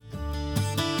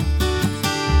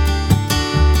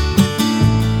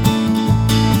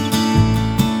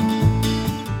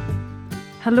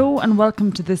Hello and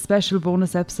welcome to this special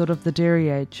bonus episode of The Dairy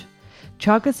Edge.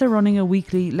 Teagasc are running a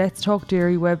weekly Let's Talk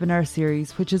Dairy webinar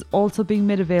series, which is also being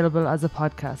made available as a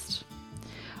podcast.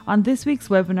 On this week's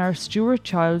webinar, Stuart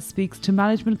Childs speaks to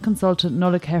management consultant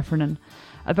Nollaig Heffernan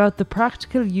about the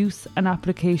practical use and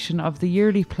application of the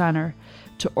yearly planner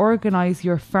to organise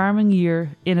your farming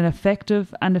year in an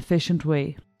effective and efficient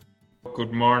way.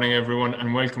 Good morning everyone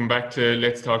and welcome back to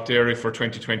Let's Talk Dairy for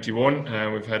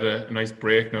 2021. We've had a nice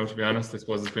break now, to be honest. I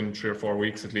suppose it's been 3 or 4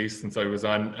 weeks at least since I was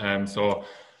on. So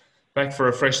back for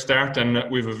a fresh start, and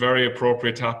we have a very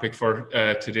appropriate topic for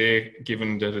today,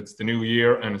 given that it's the new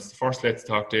year and it's the first Let's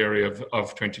Talk Dairy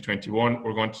of 2021.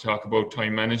 We're going to talk about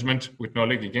time management with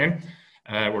Nollaig again.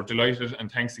 We're delighted, and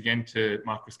thanks again to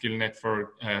Macro Skillnet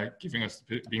for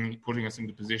putting us in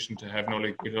the position to have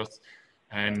Nollaig with us.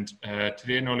 And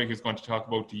today Nollaig is going to talk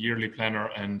about the yearly planner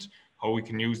and how we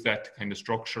can use that to kind of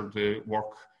structure the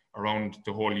work around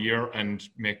the whole year and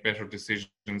make better decisions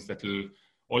that will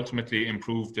ultimately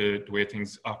improve the way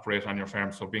things operate on your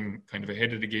farm. So being kind of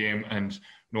ahead of the game and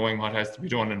knowing what has to be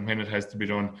done and when it has to be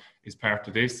done is part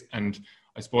of this. And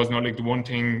I suppose, Nollaig, the one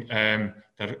thing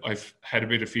that I've had a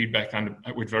bit of feedback on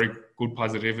with very good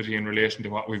positivity in relation to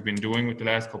what we've been doing with the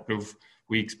last couple of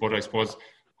weeks, but I suppose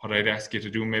what I'd ask you to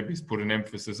do maybe is put an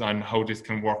emphasis on how this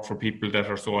can work for people that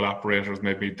are sole operators,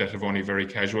 maybe that have only very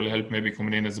casual help maybe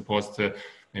coming in, as opposed to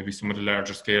maybe some of the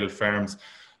larger scale farms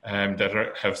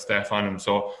that have staff on them.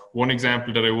 So one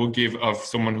example that I would give of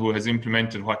someone who has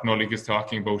implemented what Nollaig is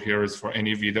talking about here is for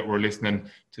any of you that were listening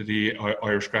to the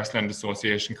Irish Grassland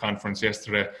Association conference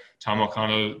yesterday. Tom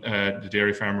O'Connell, the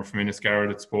dairy farmer from Inniscarra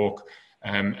that spoke,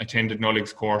 attended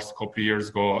Nollaig's course a couple of years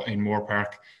ago in Moore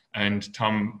Park. And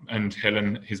Tom and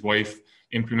Helen, his wife,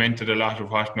 implemented a lot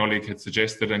of what Nollaig had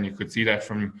suggested, and you could see that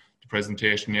from the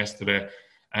presentation yesterday.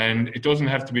 And it doesn't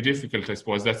have to be difficult, I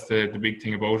suppose. That's the big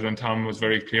thing about it. And Tom was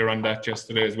very clear on that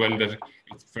yesterday as well, that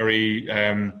it's very,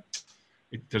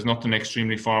 there's nothing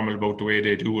extremely formal about the way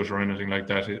they do it or anything like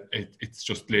that. It's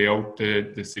just lay out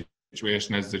the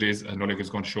situation as it is, and Nollaig is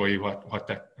going to show you what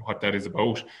that is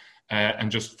about,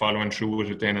 and just following through with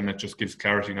it then, and it just gives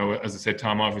clarity. Now, as I said,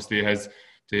 Tom obviously has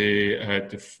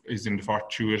is in the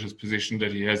fortuitous position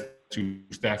that he has two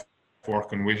staff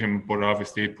working with him, but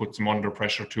obviously it puts him under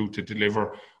pressure too to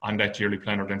deliver on that yearly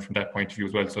planner then from that point of view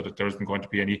as well, so that there isn't going to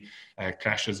be any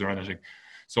clashes or anything.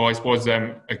 So I suppose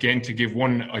again, to give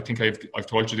one, I think I've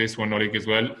told you this one, Nollaig, as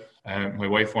well. My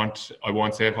wife I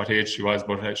won't say what age she was,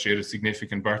 but she had a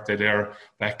significant birthday there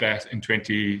back in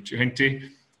 2020,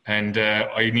 and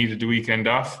I needed the weekend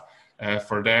off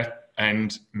for that.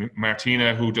 And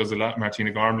Martina, who does a lot,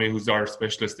 Martina Gormley, who's our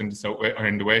specialist in the south or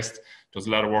in the west, does a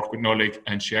lot of work with Nollaig,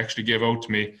 and she actually gave out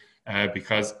to me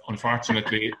because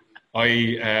unfortunately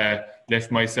I left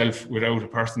myself without a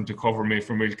person to cover me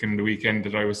for milking the weekend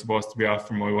that I was supposed to be off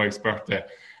for my wife's birthday.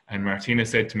 And Martina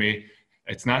said to me,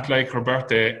 "It's not like her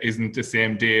birthday isn't the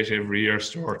same date every year,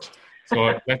 Stuart."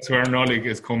 So that's where Nollaig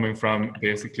is coming from,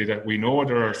 basically, that we know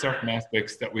there are certain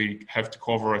aspects that we have to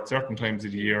cover at certain times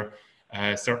of the year.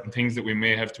 Certain things that we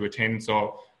may have to attend.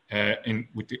 So I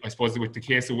suppose with the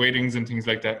case of weddings and things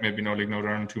like that, maybe Nollaig, now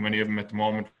there aren't too many of them at the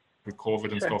moment with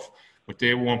COVID and stuff, but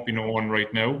they won't be known right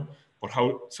now. But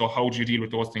how do you deal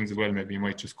with those things as well? Maybe you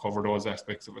might just cover those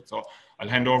aspects of it. So I'll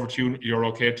hand over to you. You're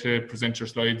okay to present your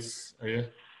slides, are you?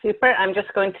 Super. I'm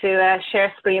just going to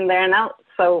share screen there now.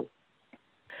 So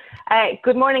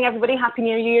good morning, everybody. Happy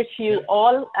New Year to you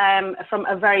all from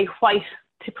a very white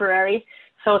Tipperary.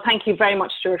 So thank you very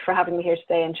much, Stuart, for having me here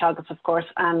today, and Teagasc, of course,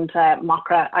 and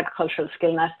Macra Agricultural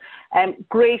Skillnet.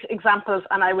 Great examples,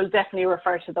 and I will definitely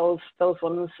refer to those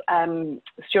ones,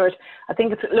 Stuart. I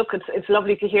think it's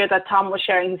lovely to hear that Tom was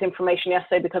sharing his information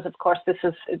yesterday, because of course this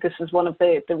is one of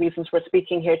the reasons we're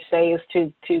speaking here today, is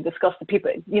to discuss the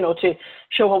people, to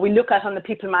show what we look at on the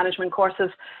people management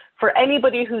courses. For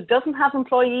anybody who doesn't have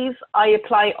employees, I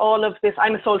apply all of this.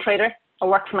 I'm a sole trader. I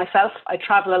work for myself. I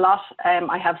travel a lot.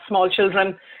 I have small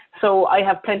children, so I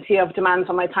have plenty of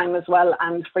demands on my time as well.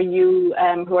 And for you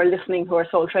who are listening, who are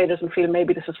sole traders and feel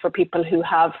maybe this is for people who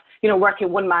have,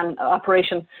 working one-man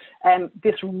operation,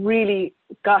 this really,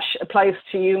 applies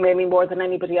to you maybe more than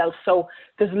anybody else. So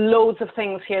there's loads of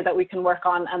things here that we can work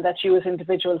on and that you as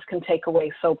individuals can take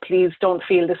away. So please don't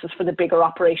feel this is for the bigger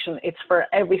operation. It's for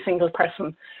every single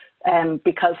person.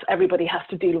 Because everybody has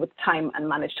to deal with time and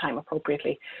manage time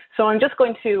appropriately. So I'm just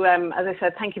going to, as I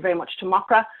said, thank you very much to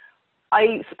Macra.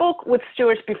 I spoke with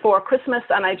Stuart before Christmas,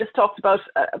 and I just talked about,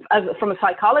 from a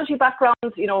psychology background,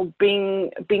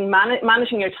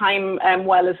 managing your time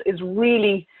well is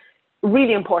really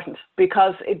really important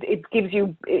because it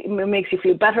makes you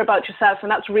feel better about yourself.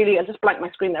 And that's really, I'll just blank my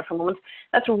screen there for a moment.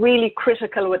 That's really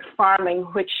critical with farming,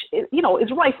 which, you know, is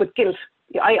rife with guilt.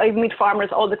 I meet farmers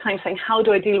all the time saying, how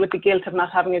do I deal with the guilt of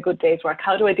not having a good day's work?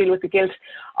 How do I deal with the guilt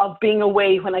of being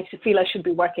away when I feel I should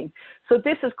be working? So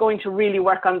this is going to really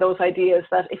work on those ideas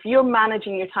that if you're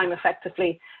managing your time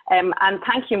effectively, and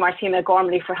thank you, Martina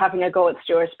Gormley, for having a go at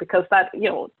Stuart, because that, you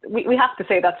know, we have to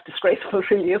say that's disgraceful,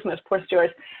 really, isn't it? Poor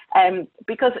Stuart.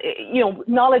 Because, you know,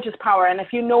 knowledge is power. And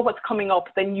if you know what's coming up,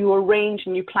 then you arrange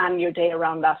and you plan your day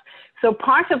around that. So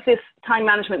part of this time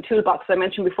management toolbox I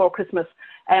mentioned before Christmas,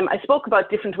 I spoke about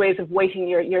different ways of weighting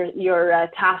your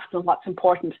tasks and what's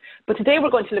important. But today we're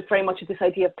going to look very much at this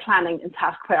idea of planning and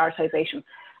task prioritization.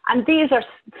 And these are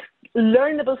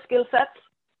learnable skill sets.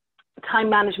 Time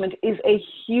management is a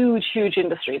huge, huge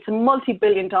industry. It's a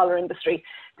multi-billion-dollar industry.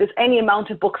 There's any amount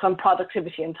of books on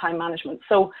productivity and time management.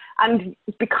 So, and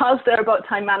because they're about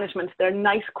time management, they're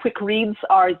nice, quick reads,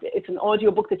 or it's an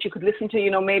audio book that you could listen to. You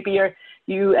know, maybe you're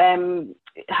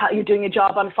doing a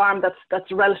job on a farm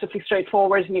that's relatively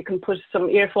straightforward, and you can put some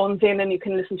earphones in and you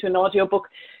can listen to an audio book.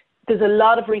 There's a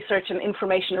lot of research and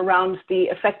information around the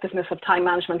effectiveness of time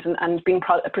management and being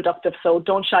productive. So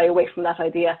don't shy away from that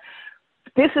idea.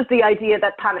 This is the idea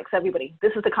that panics everybody.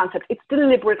 This is the concept. It's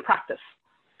deliberate practice.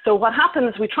 So what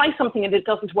happens, we try something and it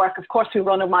doesn't work. Of course, we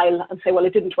run a mile and say, well,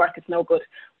 it didn't work, it's no good.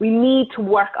 We need to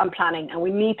work on planning, and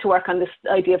we need to work on this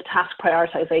idea of task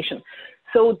prioritization.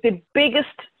 So this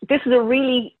is a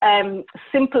really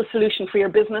simple solution for your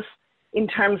business in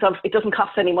terms of it doesn't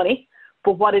cost any money.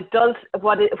 But what it does,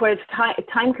 where it's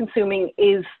time consuming,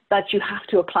 is that you have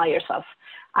to apply yourself.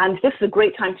 And this is a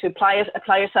great time to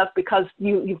apply yourself, because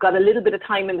you've got a little bit of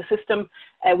time in the system.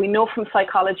 We know from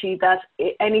psychology that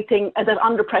that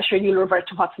under pressure, you'll revert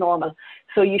to what's normal.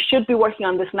 So you should be working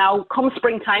on this now. Come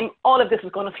springtime, all of this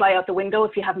is going to fly out the window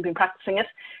if you haven't been practicing it.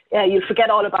 You'll forget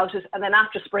all about it. And then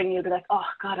after spring, you'll be like, oh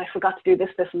God, I forgot to do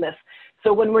this, this, and this.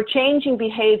 So when we're changing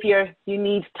behavior, you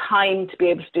need time to be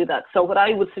able to do that. So what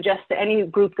I would suggest to any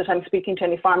group that I'm speaking to,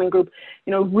 any farming group,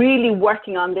 you know, really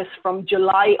working on this from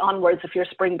July onwards if you're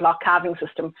spring block calving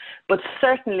system, but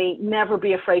certainly never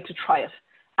be afraid to try it.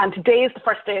 And today is the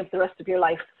first day of the rest of your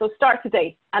life. So start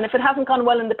today. And if it hasn't gone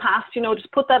well in the past, you know,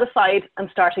 just put that aside and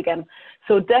start again.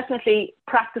 So definitely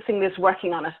practicing this,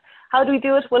 working on it. How do we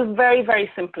do it? Well, very,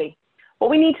 very simply. What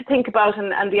we need to think about,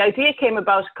 and the idea came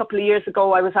about a couple of years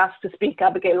ago. I was asked to speak.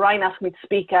 Abigail Ryan asked me to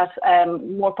speak at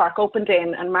Moore Park Open Day,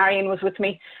 and Marion was with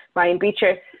me, Marion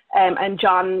Beecher, and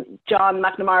John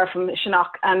McNamara from Shinock.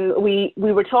 And we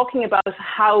were talking about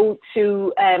how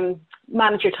to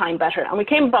manage your time better. And we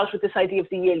came about with this idea of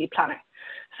the yearly planner.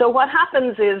 So what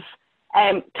happens is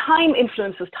time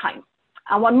influences time.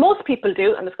 And what most people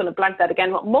do, and I'm just going to blank that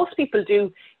again, what most people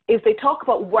do is they talk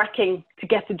about working to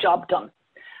get the job done.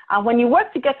 And when you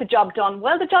work to get the job done,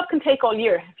 well, the job can take all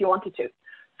year if you wanted to.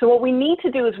 So what we need to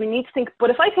do is we need to think, but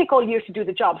if I take all year to do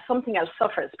the job, something else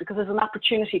suffers because there's an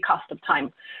opportunity cost of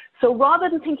time. So rather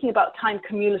than thinking about time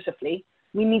cumulatively,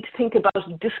 we need to think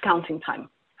about discounting time.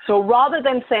 So rather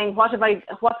than saying, what do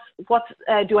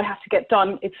I have to get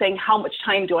done? It's saying, how much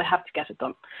time do I have to get it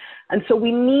done? And so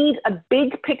we need a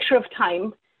big picture of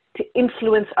time to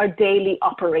influence our daily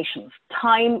operations.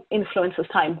 Time influences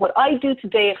time. What I do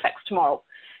today affects tomorrow,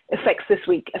 affects this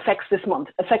week, affects this month,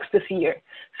 affects this year.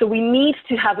 So we need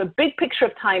to have a big picture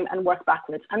of time and work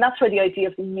backwards. And that's where the idea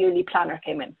of the yearly planner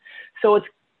came in. So it's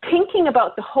thinking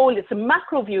about the whole, it's a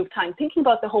macro view of time, thinking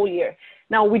about the whole year.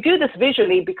 Now, we do this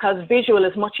visually because visual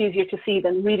is much easier to see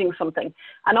than reading something.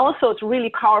 And also it's really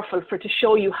powerful to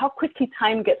show you how quickly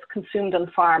time gets consumed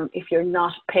on farm if you're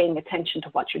not paying attention to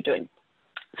what you're doing.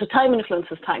 So time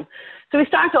influences time. So we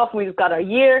start off, we've got our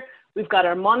year, we've got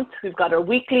our month, we've got our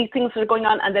weekly things that are going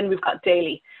on, and then we've got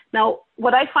daily. Now,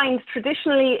 what I find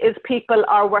traditionally is people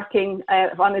are working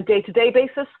on a day-to-day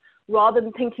basis rather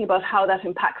than thinking about how that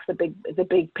impacts the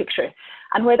big picture.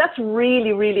 And where that's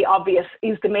really, really obvious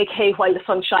is the make hay while the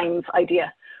sun shines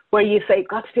idea, where you say,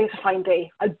 God, today's a fine day.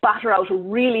 I'll batter out a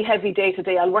really heavy day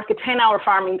today. I'll work a 10-hour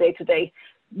farming day today,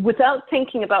 without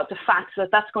thinking about the fact that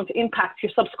that's going to impact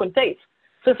your subsequent days.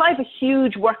 So if I have a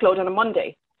huge workload on a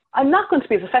Monday, I'm not going to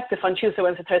be as effective on Tuesday,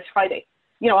 Wednesday, Thursday, Friday.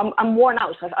 You know, I'm worn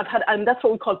out. I've had, and that's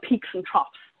what we call peaks and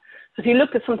troughs. So if you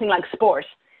look at something like sport,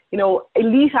 you know,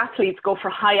 elite athletes go for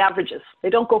high averages. They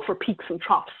don't go for peaks and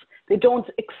troughs. They don't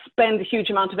expend a huge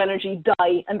amount of energy,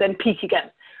 die, and then peak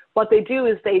again. What they do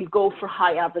is they go for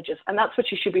high averages. And that's what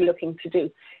you should be looking to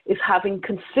do, is having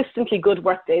consistently good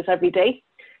work days every day.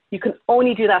 You can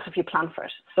only do that if you plan for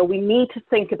it. So we need to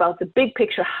think about the big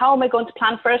picture. How am I going to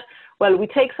plan for it? Well, we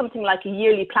take something like a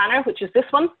yearly planner, which is this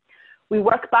one. We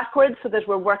work backwards so that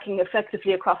we're working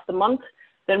effectively across the month,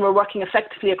 then we're working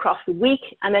effectively across the week,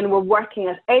 and then we're working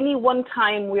at any one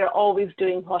time. We are always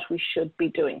doing what we should be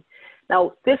doing.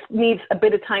 Now, this needs a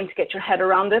bit of time to get your head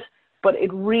around it, but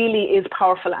it really is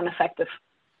powerful and effective.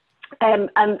 And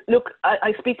look,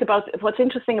 I speak about what's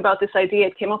interesting about this idea.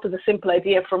 It came up as a simple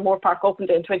idea for Moore Park Open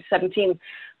Day in 2017,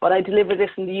 but I delivered this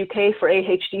in the UK for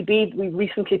AHDB. We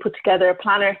recently put together a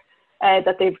planner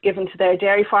that they've given to their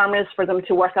dairy farmers for them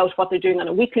to work out what they're doing on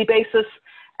a weekly basis.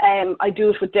 I do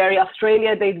it with Dairy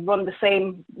Australia. They run the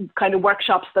same kind of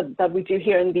workshops that we do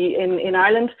here in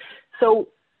Ireland. So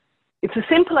it's a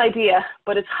simple idea,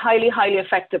 but it's highly, highly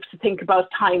effective to think about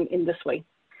time in this way.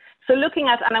 So looking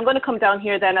at, and I'm going to come down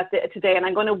here then today, and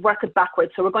I'm going to work it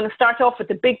backwards. So we're going to start off with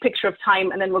the big picture of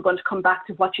time, and then we're going to come back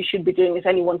to what you should be doing at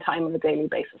any one time on a daily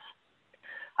basis.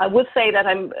 I would say that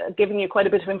I'm giving you quite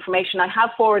a bit of information. I have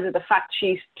forwarded a fact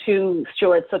sheet to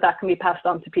Stuart, so that can be passed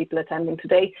on to people attending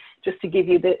today, just to give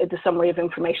you the summary of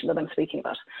information that I'm speaking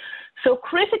about. So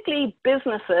critically,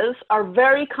 businesses are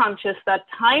very conscious that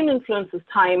time influences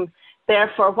time.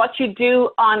 Therefore, what you do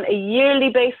on a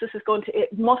yearly basis is going to,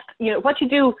 what you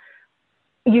do,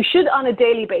 you should on a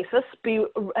daily basis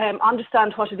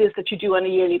understand what it is that you do on a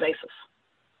yearly basis.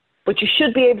 But you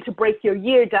should be able to break your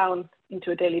year down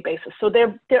into a daily basis. So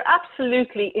they're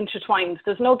absolutely intertwined.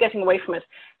 There's no getting away from it.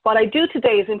 What I do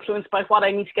today is influenced by what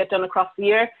I need to get done across the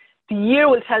year. The year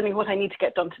will tell me what I need to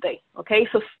get done today. Okay,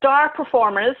 so star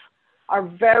performers are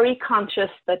very conscious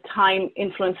that time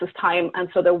influences time, and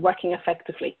so they're working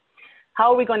effectively.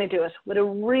 How are we going to do it? With a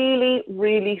really,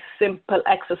 really simple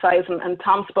exercise, and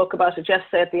Tom spoke about it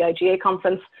yesterday at the IGA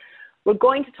conference. We're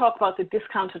going to talk about the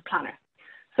discounted planner.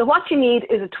 So what you need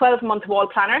is a 12-month wall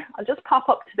planner. I'll just pop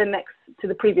up to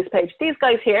the previous page. These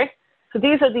guys here, so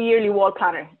these are the yearly wall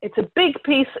planner. It's a big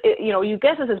piece, you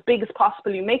get it as big as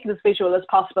possible, you make it as visual as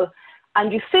possible,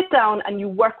 and you sit down and you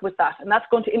work with that, and that's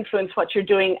going to influence what you're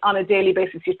doing on a daily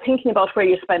basis. You're thinking about where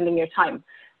you're spending your time.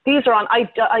 These are on,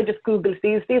 I just Googled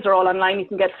these are all online. You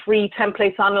can get free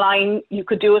templates online. You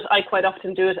could do it, I quite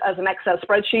often do it as an Excel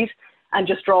spreadsheet and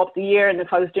just draw up the year. And if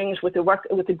I was doing it with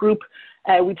the group,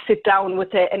 we'd sit down with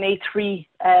an A3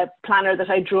 planner that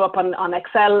I drew up on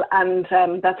Excel, and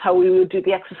that's how we would do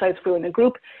the exercise for in a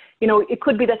group. It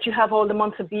could be that you have all the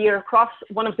months of the year across.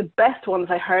 One of the best ones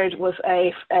I heard was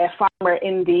a farmer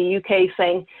in the UK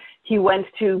saying he went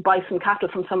to buy some cattle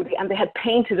from somebody, and they had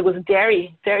painted, it was a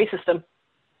dairy system.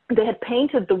 They had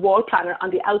painted the wall planner on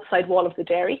the outside wall of the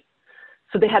dairy.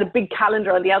 So they had a big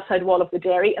calendar on the outside wall of the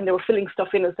dairy, and they were filling stuff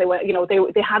in as they went.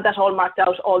 They had that all marked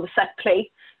out, all the set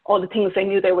play, all the things they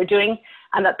knew they were doing,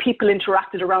 and that people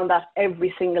interacted around that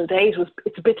every single day.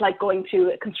 It's a bit like going to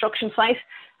a construction site,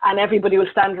 and everybody will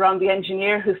stand around the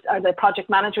engineer or the project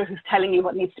manager who's telling you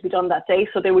what needs to be done that day.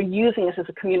 So they were using it as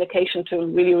a communication tool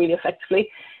really, really effectively.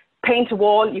 Paint a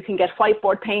wall, you can get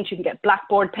whiteboard paint, you can get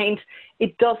blackboard paint.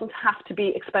 It doesn't have to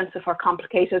be expensive or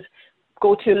complicated.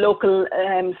 Go to a local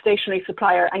stationery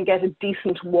supplier and get a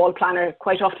decent wall planner.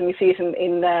 Quite often you see it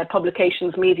in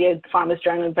publications, media, Farmers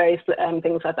Journal, and various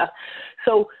things like that.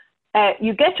 So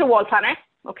you get your wall planner.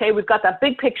 Okay, we've got that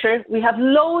big picture. We have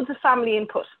loads of family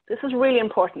input. This is really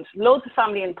important. Loads of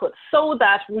family input so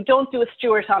that we don't do a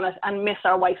Stuart on it and miss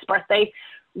our wife's birthday.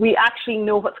 We actually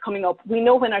know what's coming up. We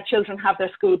know when our children have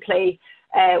their school play.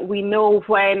 We know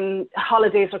when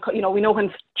holidays are, we know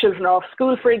when children are off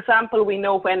school, for example. We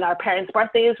know when our parents'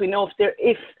 birthday is. We know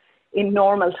if in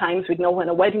normal times, we'd know when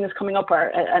a wedding is coming up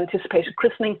or anticipated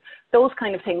christening, those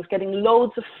kind of things, getting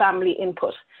loads of family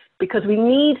input. Because we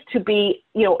need to be,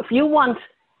 if you want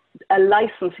a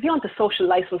license, if you want a social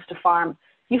license to farm,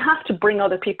 you have to bring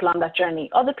other people on that journey.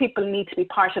 Other people need to be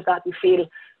part of that and feel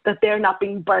that they're not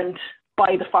being burnt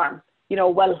by the farm.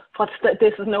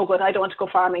 This is no good. I don't want to go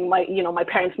farming. My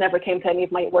parents never came to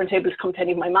weren't able to come to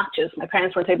any of my matches. My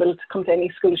parents weren't able to come to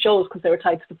any school shows because they were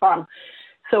tied to the farm.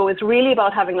 So it's really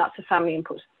about having lots of family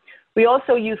input. We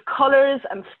also use colors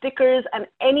and stickers and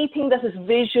anything that is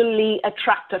visually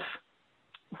attractive.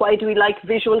 Why do we like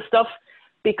visual stuff?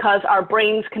 Because our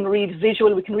brains can read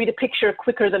visual. We can read a picture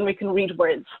quicker than we can read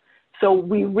words. So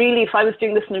we really, if I was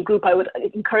doing this in a group, I would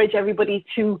encourage everybody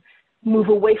to move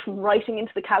away from writing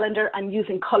into the calendar and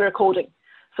using color coding.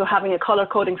 So having a color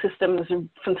coding system is a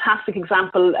fantastic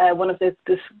example. One of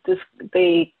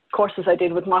the courses I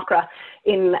did with Makra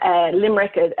in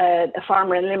Limerick, a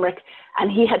farmer in Limerick,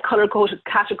 and he had color coded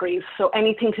categories. So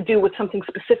anything to do with something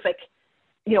specific,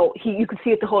 you could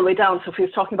see it the whole way down. So if he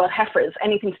was talking about heifers,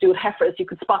 anything to do with heifers, you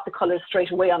could spot the colors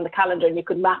straight away on the calendar and you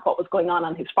could map what was going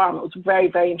on his farm. It was very,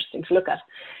 very interesting to look at.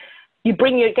 You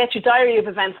get your diary of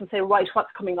events and say, right, what's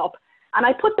coming up? And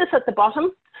I put this at the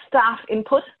bottom, staff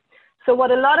input. So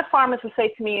what a lot of farmers will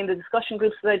say to me in the discussion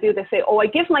groups that I do, they say, oh, I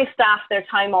give my staff their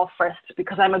time off first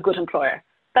because I'm a good employer.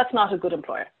 That's not a good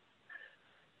employer.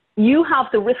 You have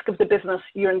the risk of the business,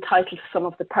 you're entitled to some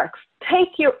of the perks.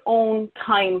 Take your own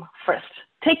time first.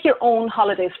 Take your own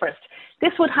holidays first.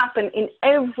 This would happen in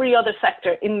every other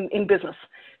sector in business.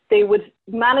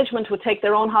 Management would take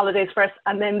their own holidays first,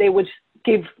 and then they would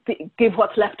give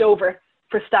what's left over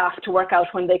for staff to work out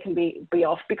when they can be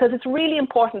off, because it's really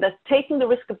important that taking the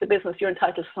risk of the business, you're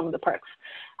entitled to some of the perks.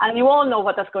 And you all know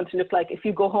what that's going to look like if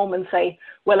you go home and say,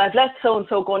 well, I've let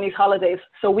so-and-so go on these holidays,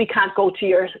 so we can't go to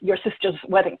your sister's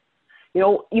wedding. You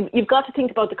know, you've got to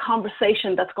think about the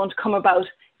conversation that's going to come about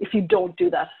if you don't do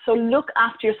that. So look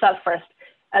after yourself first.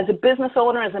 As a business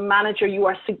owner, as a manager, you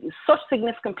are such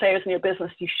significant players in your business,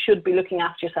 you should be looking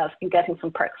after yourself and getting some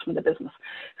perks from the business.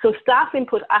 So staff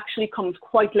input actually comes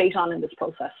quite late on in this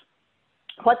process.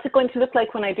 What's it going to look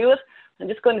like when I do it? I'm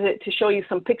just going to show you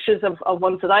some pictures of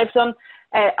ones that I've done.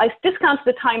 I discounted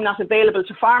the time not available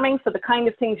to farming, so the kind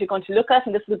of things you're going to look at,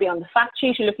 and this will be on the fact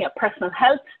sheet, you're looking at personal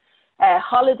health,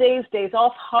 holidays, days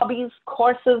off, hobbies,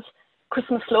 courses,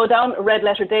 Christmas slowdown, red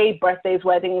letter day, birthdays,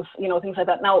 weddings, you know, things like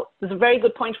that. Now, there's a very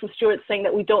good point from Stuart saying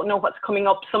that we don't know what's coming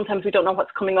up. Sometimes we don't know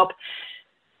what's coming up.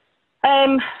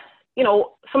 You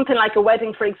know, something like a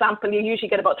wedding, for example, you usually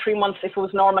get about 3 months. If it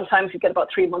was normal times, you get about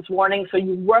 3 months warning. So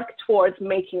you work towards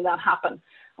making that happen. And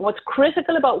what's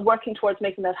critical about working towards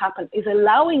making that happen is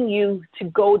allowing you to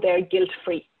go there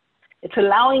guilt-free. It's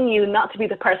allowing you not to be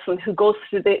the person who goes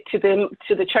to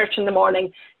the church in the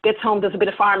morning, gets home, does a bit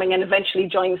of farming, and eventually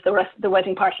joins the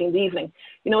wedding party in the evening.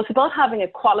 You know, it's about having a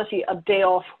quality of day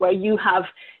off where you have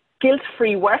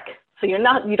guilt-free work. So you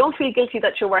don't feel guilty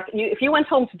that you're working. If you went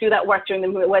home to do that work during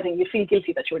the wedding, you feel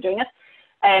guilty that you were doing it.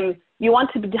 You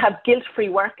want to have guilt-free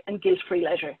work and guilt-free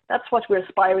leisure. That's what we're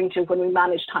aspiring to when we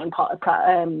manage time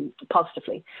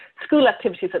positively. School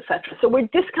activities, etc. So we're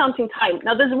discounting time.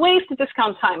 Now, there's ways to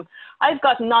discount time. I've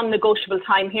got non-negotiable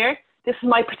time here. This is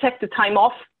my protected time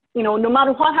off. You know, no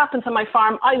matter what happens on my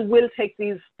farm, I will take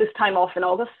this time off in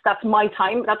August. That's my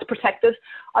time. That's protected.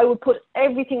 I will put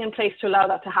everything in place to allow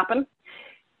that to happen.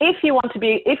 If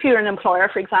you're an employer,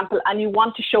 for example, and you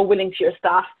want to show willing to your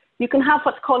staff, you can have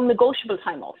what's called negotiable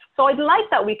time off. So I'd like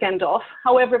that weekend off.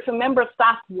 However, if a member of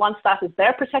staff wants that as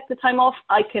their protected time off,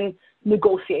 I can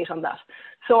negotiate on that.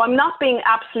 So I'm not being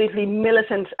absolutely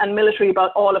militant and military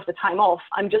about all of the time off.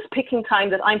 I'm just picking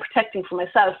time that I'm protecting for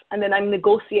myself, and then I'm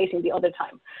negotiating the other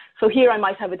time. So here I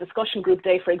might have a discussion group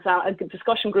day, for example, a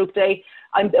discussion group day.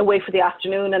 I'm away for the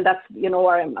afternoon, and that's, you know,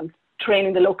 or I'm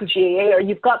training the local GAA, or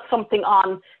you've got something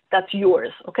on that's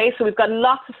yours. Okay, so we've got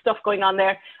lots of stuff going on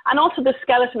there, and also the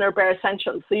skeleton or bare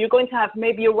essentials. So you're going to have,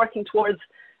 maybe you're working towards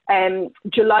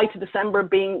July to December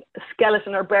being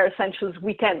skeleton or bare essentials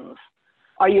weekends,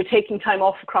 or you're taking time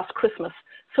off across Christmas.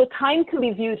 So time can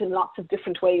be viewed in lots of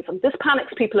different ways, and this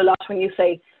panics people a lot when you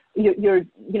say you're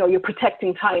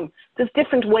protecting time. There's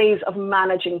different ways of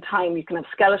managing time. You can have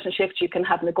skeleton shifts, you can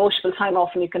have negotiable time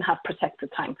off, and you can have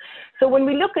protected time. So when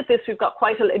we look at this, we've got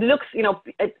it looks, you know,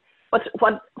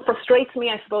 what frustrates me,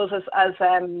 I suppose, as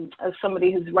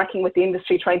somebody who's working with the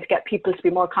industry, trying to get people to be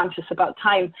more conscious about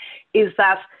time, is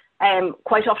that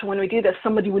quite often when we do this,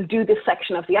 somebody will do this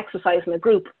section of the exercise in a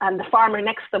group, and the farmer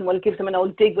next to them will give them an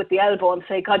old dig with the elbow and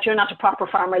say, God, you're not a proper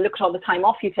farmer, look at all the time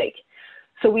off you take.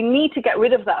 So we need to get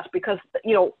rid of that, because,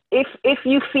 you know, if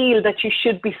you feel that you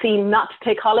should be seen not to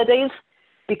take holidays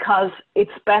because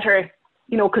it's better,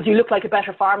 you know, because you look like a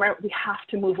better farmer, we have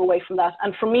to move away from that.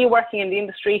 And for me, working in the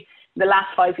industry the last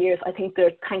 5 years, I think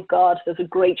thank God, there's a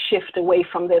great shift away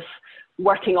from this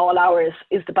working all hours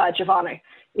is the badge of honor.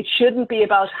 It shouldn't be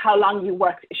about how long you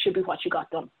worked, it should be what you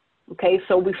got done. Okay,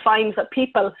 so we find that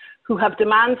people who have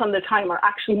demands on their time are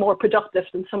actually more productive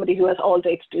than somebody who has all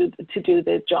day to do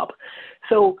the job.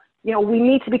 So, you know, we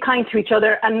need to be kind to each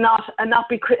other and not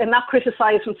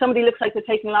criticize when somebody looks like they're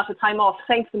taking a lot of time off,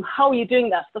 saying to them, how are you doing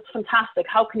that? That's fantastic.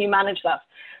 How can you manage that?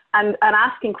 And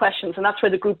asking questions, and that's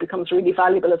where the group becomes really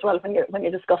valuable as well when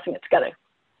you're discussing it together.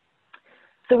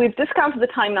 So we've discounted the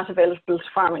time not available to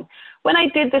farming. When I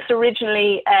did this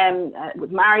originally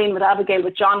with Marion, with Abigail,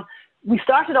 with John, we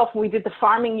started off and we did the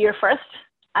farming year first.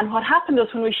 And what happened was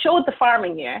when we showed the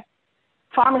farming year,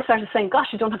 farmers started saying, gosh,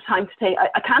 I don't have time to take,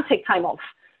 I can't take time off.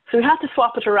 So we had to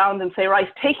swap it around and say, right,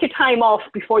 take your time off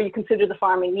before you consider the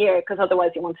farming year, because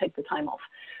otherwise you won't take the time off.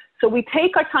 So we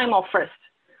take our time off first.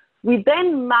 We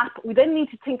then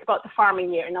need to think about the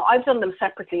farming year. Now, I've done them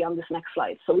separately on this next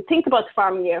slide. So we think about the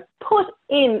farming year, put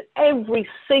in every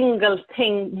single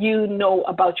thing you know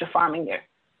about your farming year.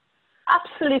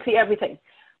 Absolutely everything.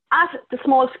 At the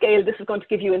small scale, this is going to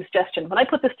give you indigestion. When I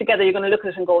put this together, you're going to look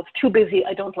at it and go, it's too busy,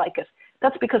 I don't like it.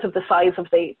 That's because of the size of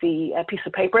the piece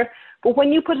of paper. But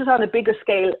when you put it on a bigger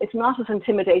scale, it's not as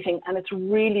intimidating, and it's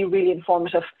really, really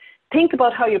informative. Think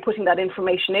about how you're putting that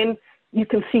information in. You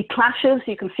can see clashes,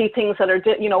 you can see things that are,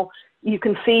 you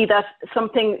can see that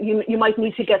something, you might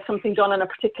need to get something done on a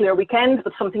particular weekend,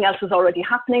 but something else is already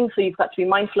happening, so you've got to be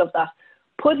mindful of that.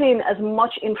 Put in as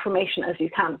much information as you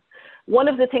can. One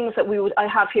of the things that I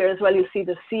have here as well, you'll see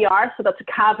the CR, so that's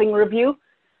a calving review.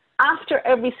 After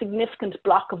every significant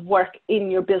block of work in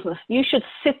your business, you should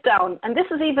sit down, and this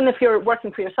is even if you're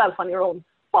working for yourself on your own.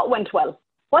 What went well?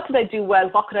 What did I do well?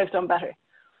 What could I have done better?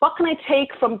 What can I take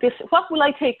from this? What will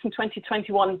I take from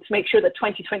 2021 to make sure that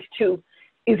 2022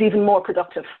 is even more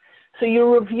productive? So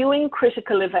you're reviewing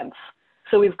critical events.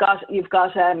 So you've got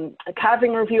a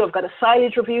calving review, I've got a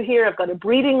silage review here, I've got a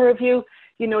breeding review.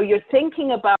 You're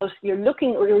thinking about,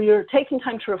 you're taking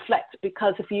time to reflect,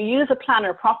 because if you use a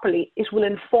planner properly, it will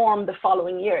inform the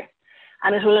following year.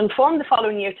 And it will inform the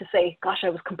following year to say, gosh, I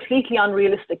was completely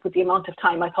unrealistic with the amount of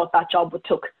time I thought that job would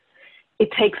took.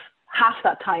 It takes half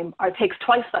that time, or it takes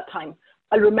twice that time.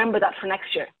 I'll remember that for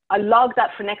next year. I'll log that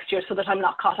for next year so that I'm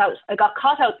not caught out. I got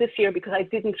caught out this year because I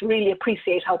didn't really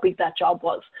appreciate how big that job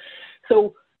was.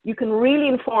 So you can really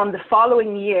inform the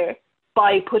following year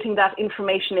by putting that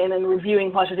information in and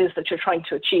reviewing what it is that you're trying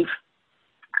to achieve.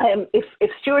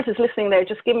 If Stuart is listening there,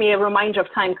 just give me a reminder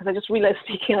of time, because I just realized,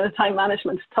 speaking on a time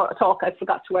management talk, I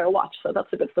forgot to wear a watch, so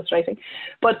that's a bit frustrating.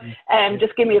 But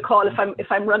just give me a call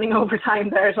if I'm running over time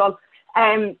there at all.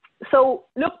 So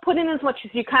look, put in as much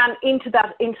as you can into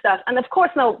that. And of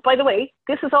course, now, by the way,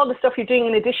 this is all the stuff you're doing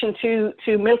in addition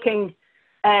to milking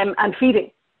and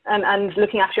feeding and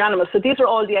looking after your animals. So these are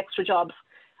all the extra jobs.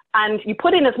 And you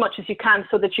put in as much as you can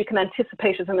so that you can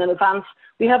anticipate it in advance.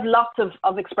 We have lots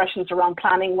of expressions around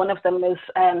planning. One of them is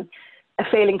a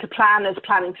failing to plan is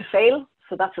planning to fail.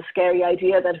 So that's a scary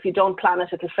idea, that if you don't plan it,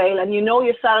 it'll fail. And you know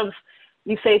yourselves,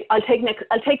 you say, I'll take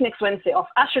next Wednesday off.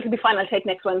 Asher, it'll be fine, I'll take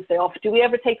next Wednesday off. Do we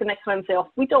ever take the next Wednesday off?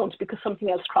 We don't, because something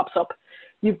else crops up.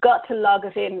 You've got to log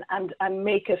it in and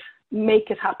make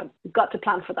it happen. You've got to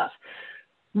plan for that.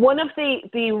 One of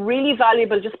the really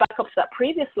valuable, just back up to that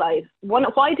previous slide,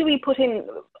 why do we put in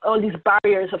all these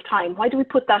barriers of time? Why do we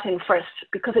put that in first?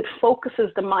 Because it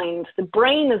focuses the mind. The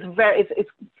brain is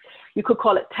you could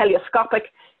call it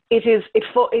telescopic. It's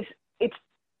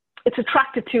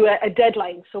attracted to a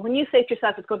deadline. So when you say to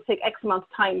yourself, it's going to take X amount of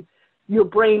time, your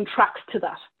brain tracks to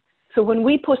that. So when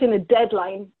we put in a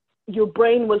deadline, your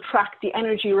brain will track the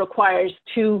energy required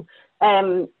to,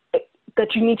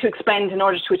 that you need to expend in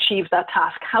order to achieve that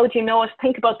task. How do you know it?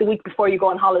 Think about the week before you go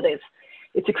on holidays.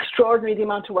 It's extraordinary the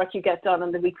amount of work you get done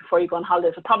on the week before you go on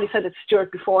holidays. I probably said it to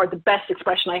Stuart before, the best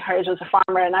expression I heard as a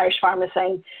farmer, an Irish farmer,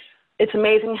 saying, it's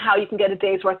amazing how you can get a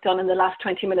day's work done in the last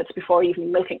 20 minutes before even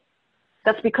milking.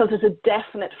 That's because there's a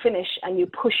definite finish, and you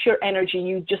push your energy.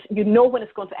 You know when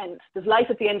it's going to end. There's light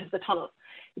at the end of the tunnel.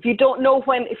 If you don't know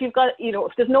when, if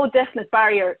there's no definite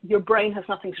barrier, your brain has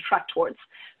nothing to track towards.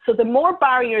 So the more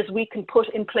barriers we can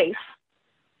put in place,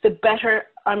 the better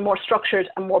and more structured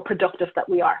and more productive that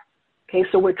we are. Okay,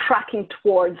 so we're tracking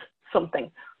towards something.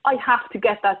 I have to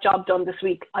get that job done this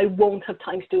week. I won't have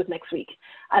time to do it next week.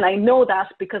 And I know that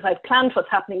because I've planned what's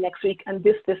happening next week, and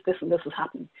this and this is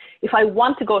happening. If I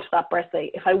want to go to that birthday,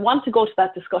 if I want to go to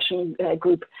that discussion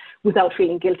group without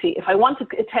feeling guilty, if I want to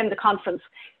attend the conference,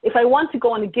 if I want to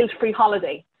go on a guilt-free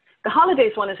holiday. The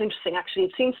holidays one is interesting, actually.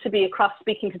 It seems to be, across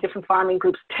speaking to different farming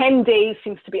groups, 10 days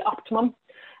seems to be optimum.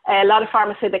 A lot of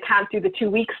farmers say they can't do the 2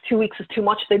 weeks. 2 weeks is too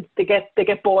much. They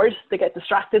get bored. They get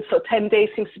distracted. So 10 days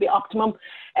seems to be optimum.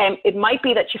 It might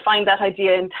be that you find that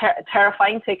idea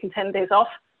terrifying, taking 10 days off.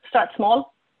 Start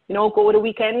small. Go at a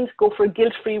weekend. Go for a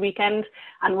guilt-free weekend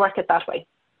and work it that way.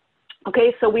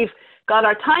 Okay, so we've got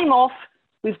our time off.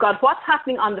 We've got what's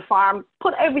happening on the farm.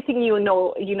 Put everything you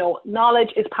know. Knowledge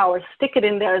is power. Stick it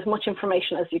in there, as much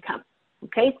information as you can.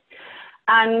 Okay,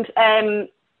 and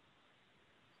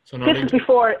so this is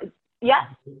before, yeah.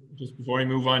 Just before I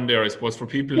move on there, I suppose for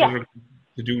people that are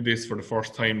to do this for the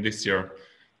first time this year,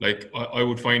 like I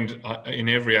would find in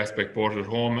every aspect, both at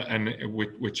home and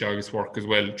with Teaga's work as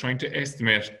well, trying to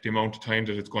estimate the amount of time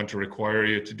that it's going to require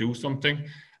you to do something.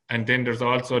 And then there's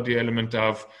also the element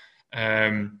of,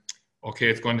 okay,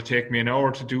 it's going to take me an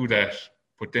hour to do that.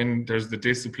 But then there's the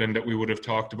discipline that we would have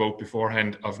talked about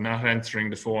beforehand of not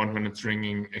answering the phone when it's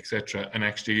ringing, etc., and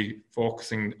actually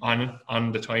focusing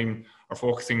on the time, or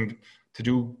focusing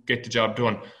to get the job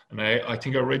done. And I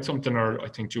think I read something, or I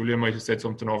think Julia might have said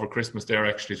something over Christmas there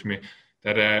actually to me,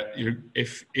 that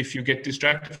if you get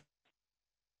distracted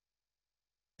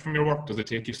from your work, does it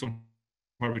take you somewhere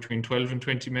somewhere between 12 and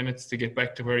 20 minutes to get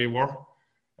back to where you were.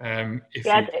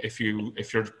 If you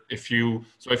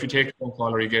take a phone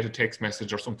call or you get a text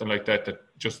message or something like that,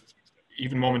 that just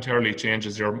even momentarily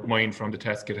changes your mind from the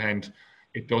task at hand,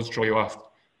 it does throw you off.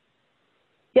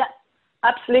 Yeah,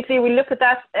 absolutely. We look at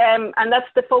that, and that's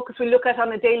the focus we look at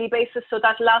on a daily basis. So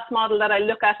that last model that I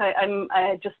look at, I'm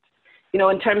just, you know,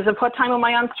 in terms of what time am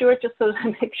I on, Stuart, just so that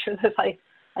I make sure that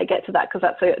I get to that, because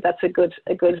that's a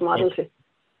good model too.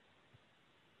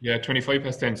 Yeah,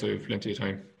 10:25, so you have plenty of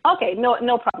time. Okay, no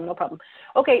problem.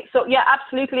 Okay, so yeah,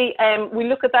 absolutely. We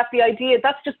look at that. The idea,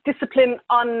 that's just discipline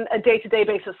on a day-to-day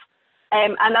basis.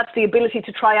 And that's the ability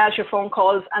to triage your phone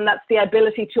calls, and that's the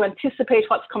ability to anticipate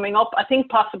what's coming up. I think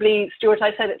possibly, Stuart,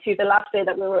 I said it to you the last day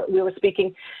that we were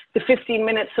speaking, the 15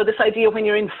 minutes. So this idea when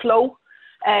you're in flow,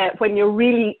 when you're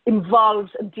really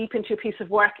involved and deep into a piece of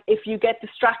work, if you get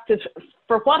distracted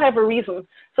for whatever reason.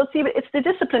 So it's the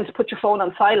discipline to put your phone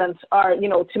on silent, or, you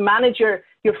know, to manage your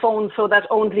phone so that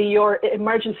only your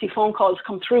emergency phone calls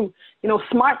come through. You know,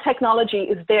 smart technology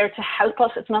is there to help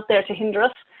us. It's not there to hinder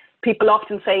us. People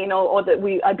often say, you know,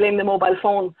 I blame the mobile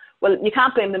phone. Well, you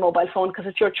can't blame the mobile phone, because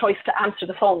it's your choice to answer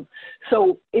the phone.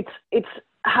 So it's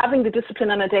having the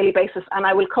discipline on a daily basis. And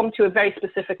I will come to a very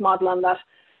specific model on that,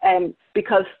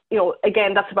 because, you know,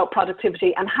 again, that's about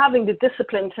productivity and having the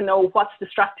discipline to know what's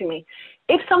distracting me.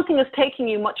 If something is taking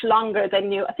you much longer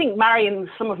than I think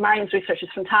some of Marion's research is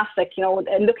fantastic, you know,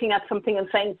 looking at something and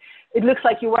saying, it looks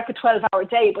like you work a 12-hour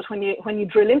day, but when you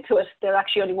drill into it, they're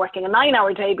actually only working a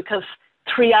 9-hour day because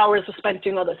 3 hours was spent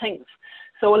doing other things.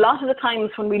 So a lot of the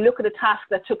times when we look at a task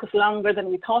that took us longer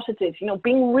than we thought it did, you know,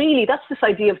 that's this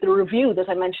idea of the review that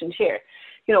I mentioned here.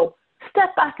 You know,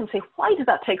 step back and say, why did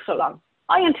that take so long?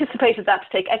 I anticipated that to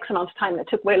take X amount of time and it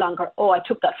took way longer. Oh, I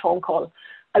took that phone call.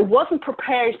 I wasn't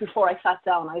prepared before I sat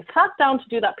down. I sat down to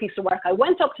do that piece of work. I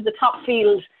went up to the top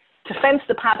field to fence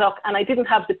the paddock, and I didn't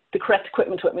have the correct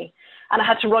equipment with me. And I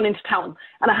had to run into town,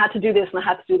 and I had to do this and I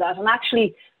had to do that. And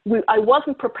actually, I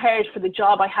wasn't prepared for the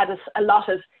job I had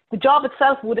allotted. The job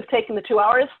itself would have taken the 2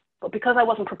 hours, but because I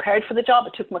wasn't prepared for the job,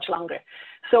 it took much longer.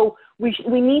 So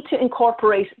we need to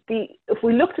incorporate if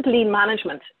we looked at lean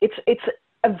management, it's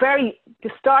the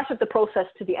start of the process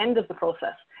to the end of the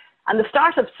process. And the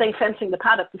start of, say, fencing the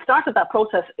paddock, the start of that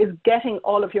process is getting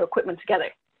all of your equipment together.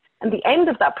 And the end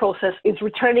of that process is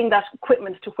returning that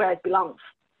equipment to where it belongs.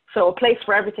 So a place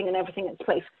for everything and everything in its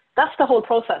place. That's the whole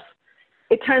process.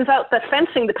 It turns out that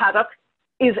fencing the paddock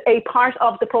is a part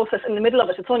of the process in the middle of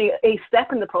it. It's only a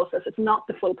step in the process. It's not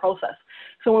the full process.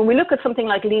 So when we look at something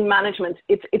like lean management,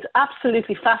 it's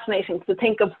absolutely fascinating to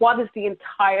think of what is the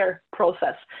entire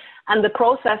process. And the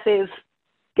process is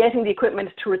getting the equipment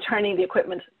to returning the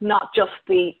equipment, not just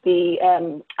the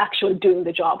actual doing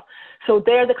the job. So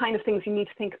they're the kind of things you need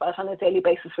to think about on a daily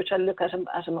basis, which I'll look at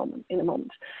in a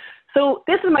moment. So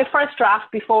this is my first draft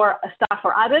before a staff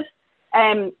are added.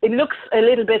 It looks a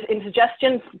little bit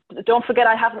indigestion. Don't forget,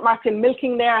 I haven't marked in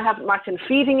milking there. I haven't marked in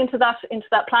feeding into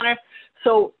that planner.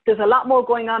 So there's a lot more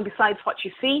going on besides what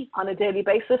you see on a daily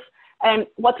basis. And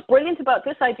what's brilliant about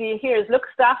this idea here is, look,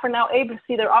 staff are now able to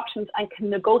see their options and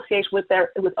can negotiate with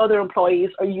other employees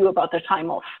or you about their time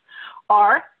off.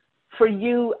 Or for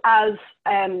you as,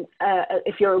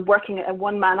 if you're working a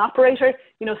one-man operator,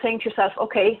 you know, saying to yourself,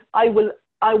 okay, I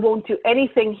won't do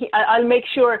anything. I'll make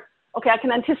sure, okay, I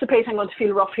can anticipate I'm going to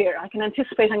feel rough here. I can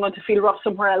anticipate I'm going to feel rough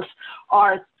somewhere else.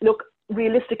 Or look,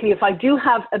 realistically, if I do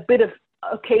have a bit of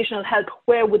occasional help,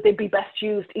 where would they be best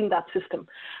used in that system?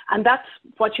 And that's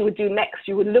what you would do next.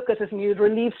 You would look at it and you would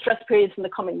relieve stress periods in the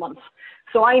coming months.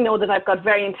 So I know that I've got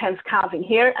very intense calving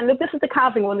here. And look, this is the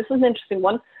calving one. This is an interesting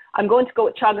one. I'm going to go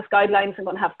with Teagasc guidelines. I'm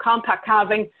going to have compact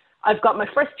calving. I've got my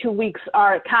first 2 weeks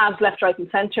are calves left, right and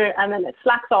center, and then it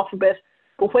slacks off a bit.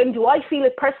 But when do I feel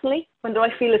it personally? When do I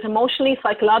feel it emotionally,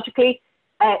 psychologically?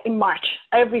 In March.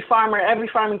 Every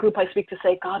farming group I speak to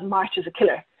say, God, March is a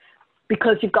killer,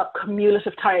 because you've got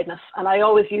cumulative tiredness. And I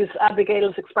always use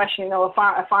Abigail's expression, you know, a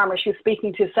farmer she was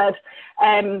speaking to said,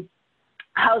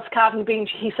 how's calving been?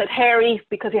 He said, hairy,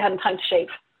 because he hadn't time to shave.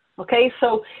 Okay,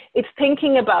 so it's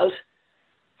thinking about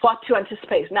what to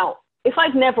anticipate. Now, if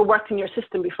I've never worked in your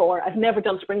system before, I've never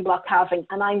done spring block calving,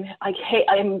 and I'm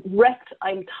wrecked,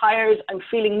 I'm tired, I'm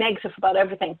feeling negative about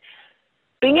everything,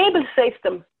 being able to say to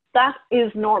them, that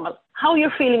is normal. How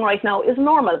you're feeling right now is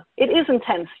normal. It is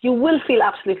intense. You will feel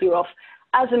absolutely rough.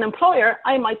 As an employer,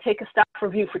 I might take a staff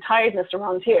review for tiredness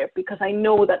around here because I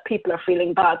know that people are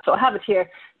feeling bad. So I have it here,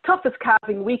 toughest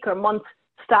calving week or month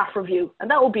staff review, and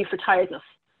that will be for tiredness.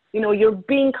 You know, you're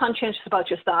being conscientious about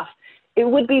your staff. It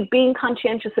would be being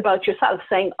conscientious about yourself,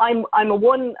 saying, I'm a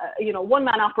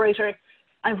one-man operator.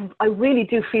 I really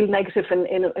do feel negative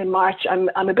in March.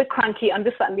 I'm a bit cranky, I'm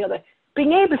this, that, and the other.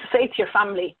 Being able to say to your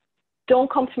family,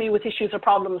 don't come to me with issues or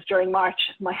problems during March.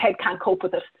 My head can't cope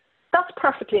with it. That's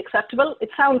perfectly acceptable. It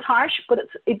sounds harsh, but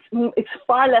it's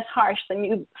far less harsh than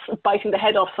you biting the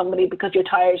head off somebody because you're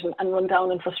tired and run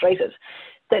down and frustrated,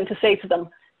 than to say to them,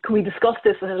 can we discuss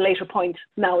this at a later point?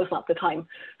 Now is not the time.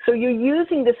 So you're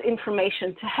using this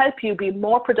information to help you be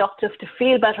more productive, to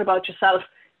feel better about yourself,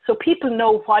 so people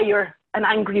know why you're an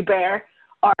angry bear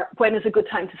or when is a good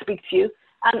time to speak to you.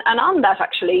 And on that,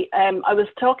 actually, I was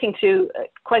talking to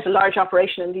quite a large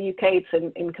operation in the UK.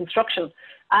 It's in construction.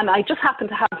 And I just happened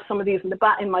to have some of these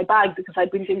in my bag because I'd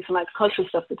been doing some agricultural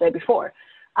stuff the day before.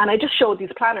 And I just showed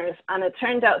these planners. And it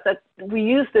turned out that we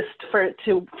used this for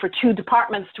two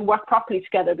departments to work properly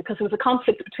together, because there was a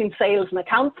conflict between sales and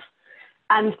accounts.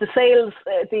 And the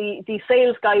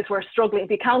sales guys were struggling.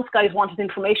 The accounts guys wanted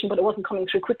information, but it wasn't coming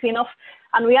through quickly enough.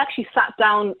 And we actually sat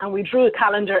down and we drew a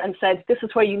calendar and said, this is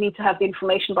where you need to have the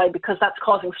information by, because that's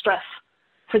causing stress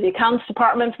for the accounts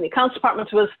department. And the accounts department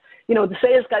was, the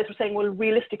sales guys were saying, well,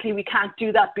 realistically, we can't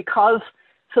do that because.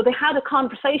 So they had a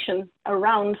conversation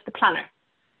around the planner.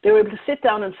 They were able to sit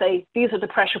down and say, these are the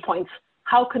pressure points.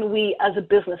 How can we as a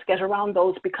business get around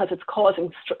those, because it's causing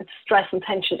stress and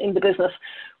tension in the business?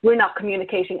 We're not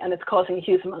communicating and it's causing a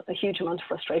huge amount of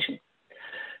frustration.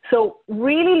 So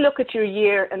really look at your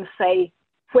year and say,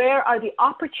 where are the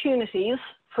opportunities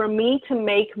for me to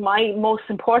make my most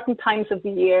important times of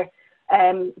the year,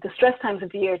 the stress times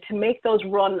of the year, to make those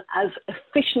run as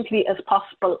efficiently as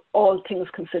possible, all things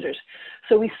considered.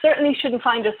 So we certainly shouldn't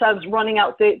find ourselves running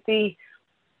out in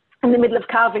the middle of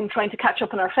calving trying to catch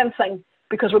up on our fencing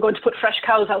because we're going to put fresh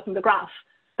cows out in the grass.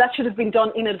 That should have been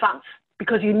done in advance,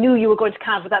 because you knew you were going to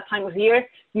calve at that time of the year.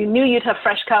 You knew you'd have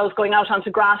fresh cows going out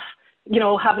onto grass,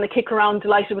 having a kick around,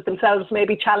 delighted with themselves,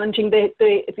 maybe challenging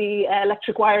the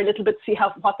electric wire a little bit to see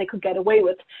what they could get away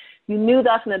with. You knew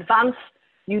that in advance.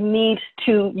 You need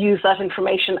to use that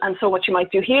information. And so what you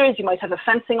might do here is you might have a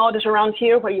fencing audit around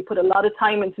here where you put a lot of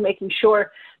time into making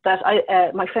sure that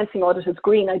my fencing audit is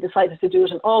green. I decided to do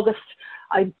it in August.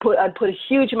 I'd put a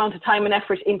huge amount of time and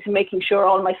effort into making sure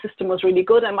all my system was really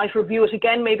good. I might review it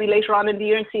again maybe later on in the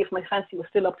year and see if my fencing was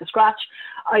still up to scratch.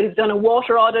 I've done a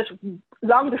water audit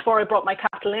long before I brought my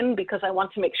cattle in, because I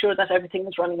want to make sure that everything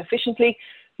is running efficiently.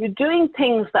 You're doing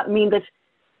things that mean that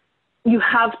you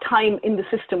have time in the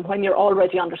system when you're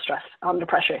already under stress, under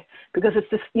pressure, because it's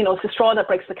this, it's the straw that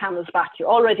breaks the camel's back. You're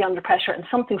already under pressure and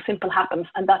something simple happens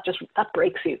and that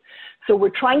breaks you. So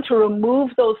we're trying to remove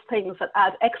those things that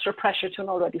add extra pressure to an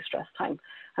already stressed time.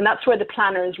 And that's where the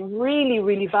planner is really,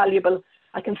 really valuable.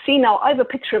 I can see now, I have a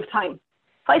picture of time.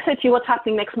 If I say to you what's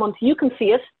happening next month, you can see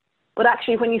it, but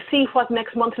actually when you see what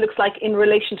next month looks like in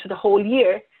relation to the whole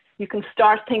year, you can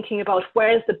start thinking about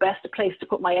where is the best place to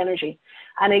put my energy.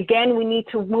 And again, we need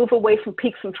to move away from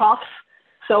peaks and troughs.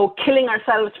 So killing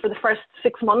ourselves for the first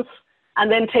 6 months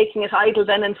and then taking it idle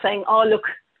then and saying, oh, look,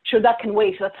 sure, that can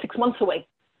wait. That's 6 months away.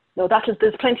 No,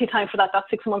 there's plenty of time for that. That's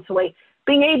 6 months away.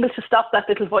 Being able to stop that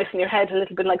little voice in your head, a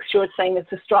little bit like Stuart saying,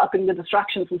 it's just dropping the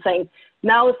distractions and saying,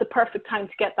 now is the perfect time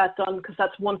to get that done, because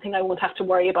that's one thing I won't have to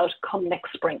worry about come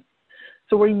next spring.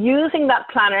 So we're using that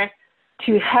planner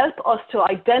to help us to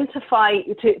identify,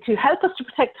 to help us to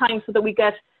protect time so that we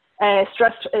get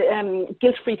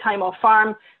guilt-free time off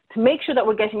farm, to make sure that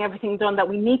we're getting everything done that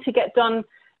we need to get done,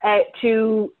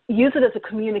 to use it as a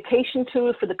communication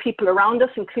tool for the people around us,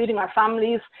 including our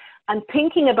families, and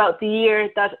thinking about the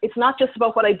year that it's not just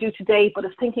about what I do today, but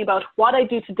it's thinking about what I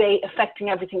do today affecting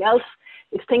everything else.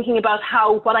 It's thinking about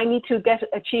how what I need to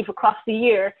achieve across the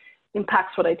year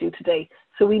impacts what I do today.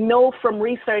 So we know from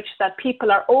research that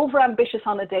people are over-ambitious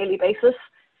on a daily basis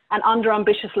and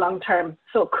under-ambitious long-term.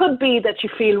 So it could be that you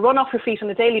feel run off your feet on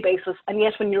a daily basis, and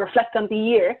yet when you reflect on the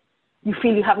year, you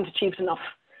feel you haven't achieved enough.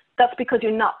 That's because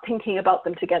you're not thinking about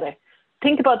them together.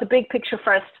 Think about the big picture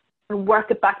first and work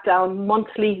it back down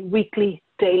monthly, weekly,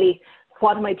 daily.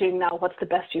 What am I doing now? What's the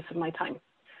best use of my time?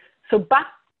 So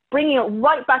bringing it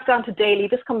right back down to daily,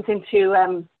 this comes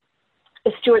into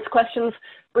Stuart's questions,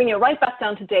 bringing it right back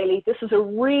down to daily. This is a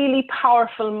really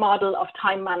powerful model of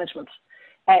time management.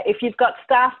 If you've got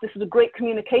staff, this is a great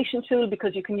communication tool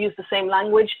because you can use the same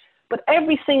language, but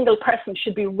every single person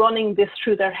should be running this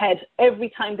through their head every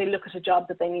time they look at a job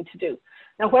that they need to do.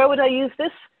 Now, where would I use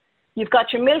this? You've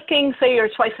got your milking, say your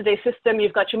twice-a-day system,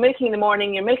 you've got your milking in the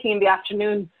morning, your milking in the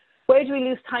afternoon. Where do we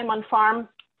lose time on farm?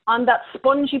 On that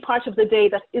spongy part of the day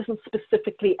that isn't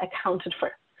specifically accounted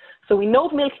for. So we know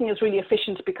milking is really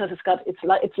efficient because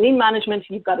it's lean management.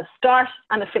 You've got a start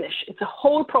and a finish. It's a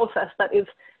whole process that is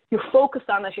you're focused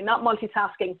on it. You're not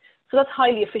multitasking. So that's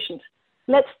highly efficient.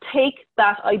 let's take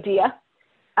that idea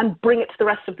and bring it to the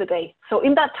rest of the day. So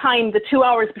in that time, the 2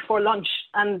 hours before lunch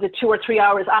and the 2 or 3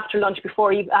 hours after lunch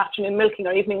before afternoon milking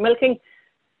or evening milking,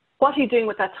 what are you doing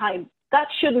with that time? That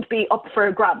shouldn't be up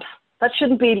for grabs. That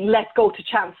shouldn't be let go to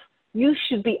chance. You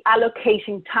should be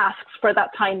allocating tasks for that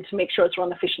time to make sure it's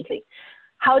run efficiently.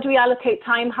 How do we allocate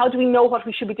time? How do we know what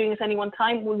we should be doing at any one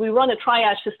time? Well, we run a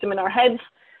triage system in our heads,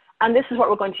 and this is what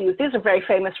we're going to use. These are very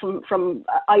famous from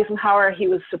Eisenhower. He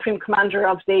was Supreme Commander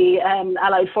of the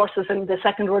Allied Forces in the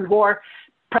Second World War,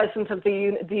 President of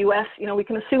the US. You know, we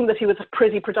can assume that he was a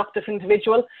pretty productive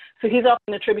individual. So he's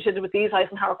often attributed with these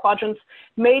Eisenhower quadrants,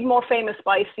 made more famous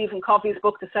by Stephen Covey's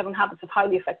book, The 7 Habits of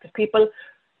Highly Effective People.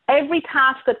 Every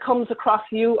task that comes across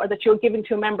you or that you're giving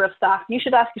to a member of staff, you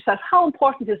should ask yourself, how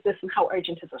important is this and how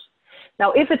urgent is it?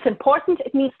 Now, if it's important,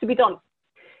 it needs to be done.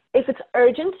 If it's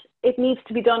urgent, it needs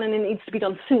to be done, and it needs to be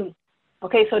done soon.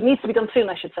 Okay, so it needs to be done soon,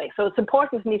 I should say. So it's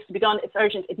important, it needs to be done. It's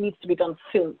urgent, it needs to be done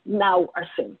soon, now or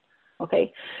soon.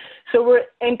 Okay, so we're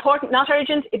important, not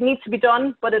urgent, it needs to be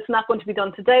done, but it's not going to be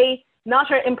done today.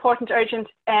 Not important, urgent,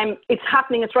 it's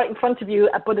happening, it's right in front of you,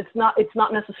 but it's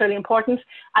not necessarily important.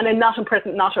 And then not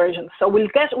important, not urgent. So we'll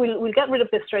get rid of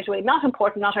this straight away. Not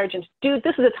important, not urgent. Dude,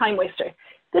 this is a time waster.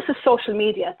 This is social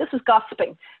media. This is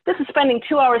gossiping. This is spending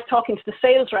 2 hours talking to the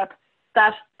sales rep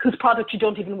whose product you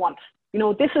don't even want. You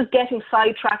know, this is getting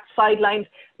sidetracked, sidelined.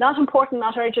 Not important,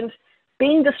 not urgent.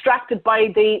 Being distracted by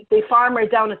the farmer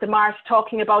down at the mart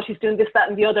talking about he's doing this, that,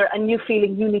 and the other, and you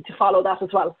feeling you need to follow that as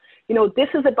well. You know, this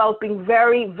is about being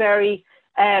very, very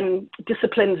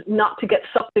disciplined not to get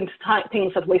sucked into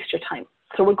things that waste your time.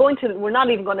 So we're not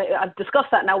even going to discuss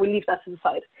that now. We'll leave that to the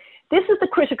side. This is the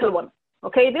critical one.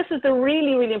 Okay, this is the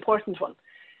really, really important one.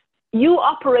 You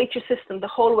operate your system the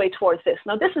whole way towards this.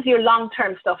 Now, this is your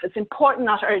long-term stuff. It's important,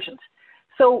 not urgent.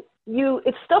 So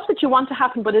it's stuff that you want to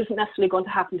happen, but isn't necessarily going to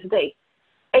happen today.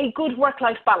 A good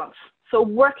work-life balance. So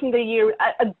working the year,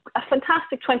 a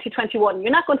fantastic 2021.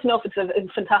 You're not going to know if it's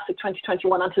a fantastic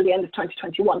 2021 until the end of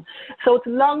 2021. So it's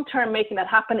long-term making that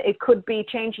happen. It could be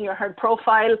changing your herd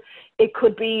profile. It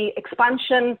could be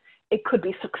expansion. It could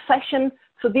be succession.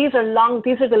 So these are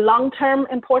the long-term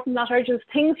important, not urgent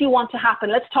things you want to happen.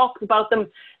 Let's talk about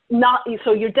them.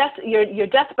 So your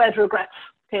deathbed regrets.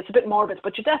 Okay, it's a bit morbid,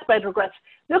 but your deathbed regrets.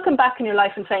 Looking back in your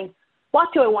life and saying,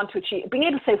 what do I want to achieve? Being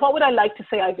able to say, what would I like to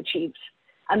say I've achieved?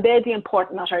 And they're the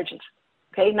important, not urgent.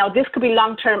 Okay, now this could be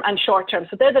long-term and short-term.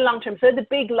 So they're the long-term. So they're the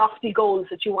big, lofty goals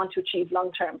that you want to achieve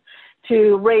long-term,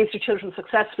 to raise your children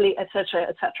successfully, etc.,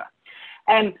 etc.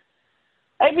 And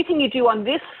everything you do on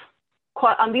these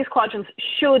quadrants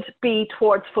should be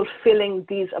towards fulfilling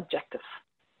these objectives.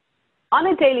 On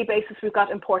a daily basis, we've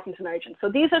got important and urgent. So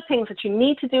these are things that you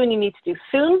need to do and you need to do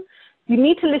soon. You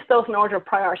need to list those in order of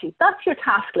priority. That's your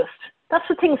task list. That's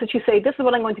the things that you say, this is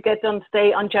what I'm going to get done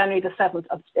today on January the 7th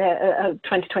of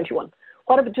 2021.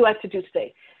 What do I have to do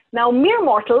today? Now, mere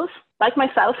mortals, like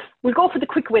myself, will go for the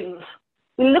quick wins.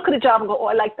 We'll look at a job and go, oh,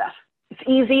 I like that. It's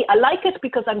easy. I like it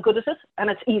because I'm good at it and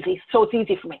it's easy. So it's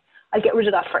easy for me. I'll get rid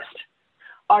of that first.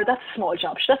 Or that's a small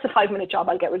job. That's a 5-minute job.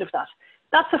 I'll get rid of that.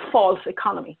 That's a false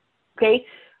economy. Okay?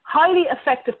 Highly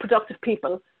effective, productive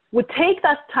people would take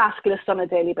that task list on a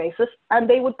daily basis and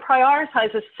they would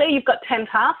prioritize it. Say you've got 10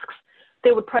 tasks.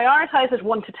 They would prioritize it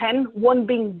 1 to 10, 1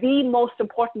 being the most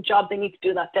important job they need to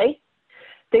do that day.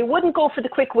 They wouldn't go for the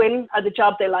quick win or the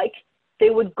job they like. They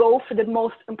would go for the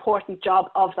most important job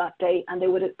of that day and they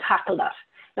would tackle that.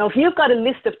 Now, if you've got a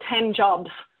list of 10 jobs,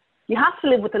 you have to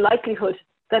live with the likelihood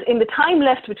that in the time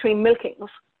left between milkings,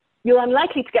 you're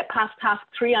unlikely to get past task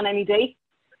 3 on any day,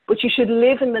 but you should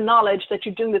live in the knowledge that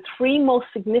you're doing the 3 most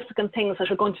significant things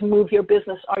that are going to move your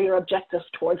business or your objectives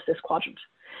towards this quadrant.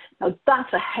 Now,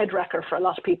 that's a head wrecker for a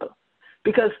lot of people,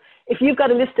 because if you've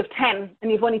got a list of 10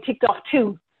 and you've only ticked off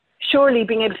 2, surely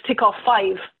being able to tick off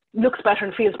 5 looks better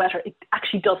and feels better. It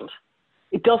actually doesn't.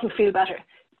 It doesn't feel better.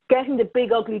 Getting the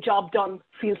big, ugly job done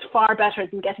feels far better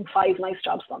than getting 5 nice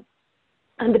jobs done.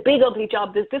 And the big, ugly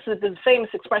job, this is the famous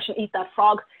expression, eat that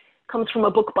frog, comes from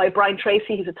a book by Brian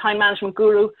Tracy. He's a time management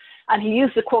guru. And he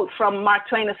used a quote from Mark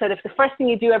Twain that said, if the first thing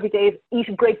you do every day is eat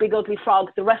a great big ugly frog,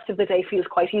 the rest of the day feels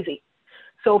quite easy.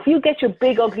 So if you get your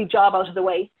big ugly job out of the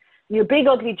way, your big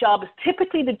ugly job is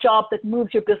typically the job that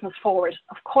moves your business forward.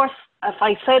 Of course, if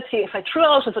I threw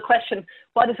out as a question,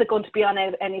 what is it going to be on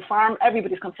any farm?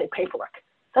 Everybody's going to say paperwork.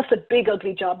 That's the big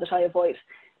ugly job that I avoid.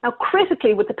 Now,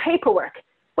 critically with the paperwork,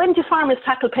 when do farmers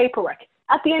tackle paperwork?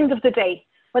 At the end of the day,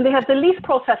 when they have the least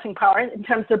processing power, in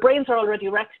terms their brains are already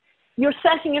wrecked, you're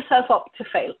setting yourself up to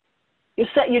fail.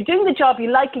 You're doing the job you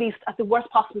like least at the worst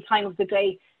possible time of the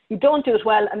day. You don't do it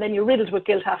well, and then you're riddled with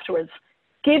guilt afterwards.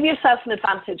 Give yourself an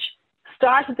advantage.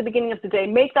 Start at the beginning of the day.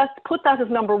 Put that as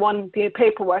number one, the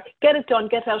paperwork. Get it done,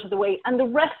 get it out of the way. And the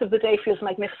rest of the day feels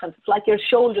magnificent. It's like your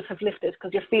shoulders have lifted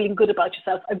because you're feeling good about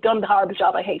yourself. I've done the horrible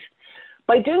job I hate.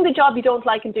 By doing the job you don't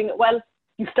like and doing it well,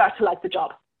 you start to like the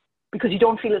job because you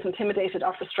don't feel as intimidated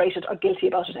or frustrated or guilty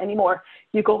about it anymore.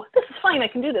 You go, this is fine, I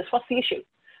can do this. What's the issue?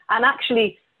 And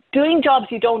actually, doing jobs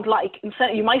you don't like,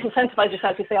 you might incentivize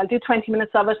yourself. You say, I'll do 20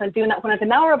 minutes of it. I'll do that. When I have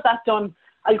an hour of that done,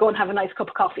 I'll go and have a nice cup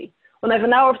of coffee. When I have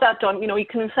an hour of that done, you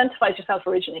can incentivize yourself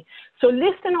originally. So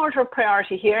list an order of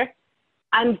priority here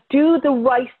and do the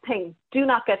right thing. Do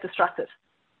not get distracted.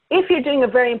 If you're doing a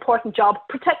very important job,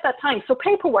 protect that time. So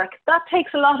paperwork, that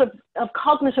takes a lot of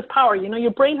cognitive power.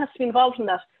 Your brain has to be involved in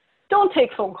that. Don't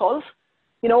take phone calls.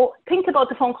 Think about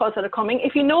the phone calls that are coming.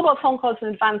 If you know about phone calls in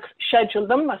advance, schedule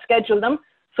them.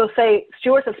 So say,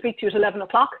 Stuart, I'll speak to you at 11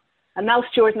 o'clock. And now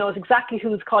Stuart knows exactly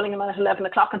who's calling him at 11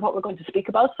 o'clock and what we're going to speak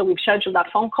about. So we've scheduled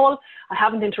that phone call. I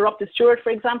haven't interrupted Stuart, for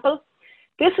example.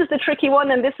 This is the tricky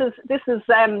one. And this is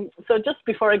so just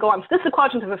before I go on, so this is the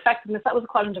quadrant of effectiveness. That was the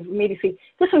quadrant of immediacy.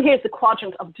 This one here is the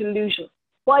quadrant of delusion.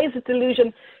 Why is it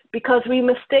delusion? Because we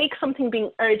mistake something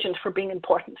being urgent for being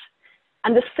important.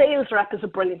 And the sales rep is a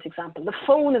brilliant example. The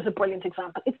phone is a brilliant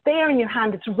example. It's there in your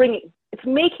hand. It's ringing. It's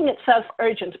making itself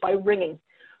urgent by ringing.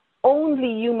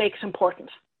 Only you make it important.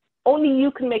 Only you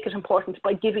can make it important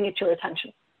by giving it your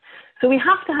attention. So we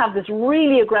have to have this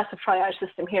really aggressive triage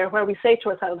system here where we say to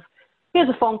ourselves, here's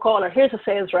a phone call or here's a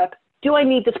sales rep. Do I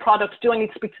need this product? Do I need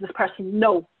to speak to this person?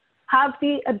 No. Have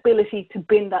the ability to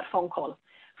bin that phone call.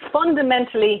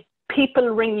 Fundamentally, people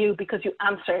ring you because you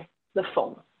answer the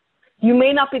phone. You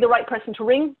may not be the right person to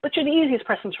ring, but you're the easiest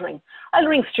person to ring. I'll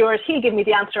ring Stuart. He'll give me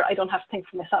the answer. I don't have to think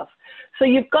for myself. So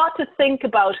you've got to think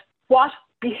about what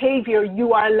behavior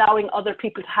you are allowing other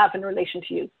people to have in relation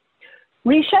to you.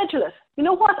 Reschedule it. You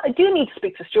know what? I do need to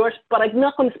speak to Stuart, but I'm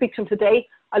not going to speak to him today.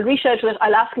 I'll reschedule it.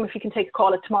 I'll ask him if he can take a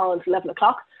call at tomorrow at 11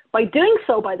 o'clock. By doing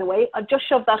so, by the way, I've just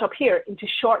shoved that up here into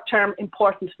short-term,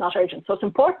 important, not urgent. So it's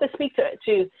important to speak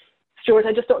to Stuart.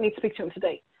 I just don't need to speak to him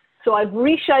today. So I've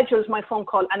rescheduled my phone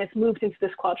call and it's moved into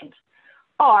this quadrant.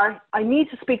 Or I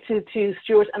need to speak to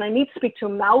Stuart and I need to speak to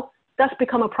him now. That's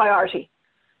become a priority.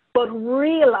 But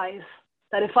realize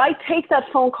that if I take that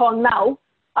phone call now,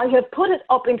 I have put it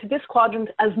up into this quadrant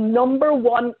as number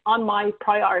one on my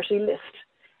priority list.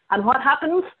 And what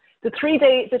happens? The three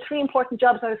important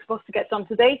jobs I was supposed to get done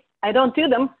today, I don't do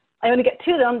them. I only get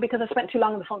 2 done because I spent too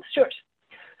long on the phone to Stuart.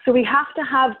 So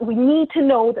we need to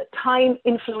know that time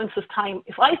influences time.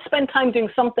 If I spend time doing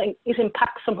something, it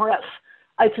impacts somewhere else.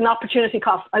 It's an opportunity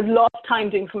cost. I've lost time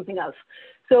doing something else.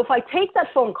 So if I take that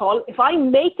phone call, if I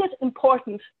make it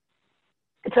important,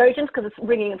 it's urgent because it's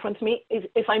ringing in front of me.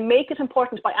 If I make it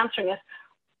important by answering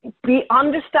it,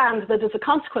 understand that there's a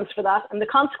consequence for that. And the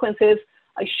consequence is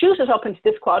I shoot it up into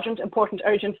this quadrant, important,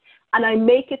 urgent, and I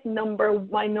make it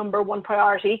my number one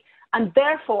priority. And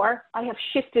therefore, I have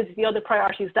shifted the other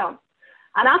priorities down.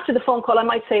 And after the phone call, I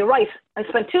might say, right, I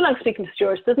spent too long speaking to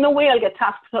Stuart. There's no way I'll get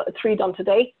task 3 done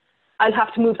today. I'll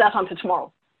have to move that on to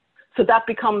tomorrow. So that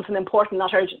becomes an important,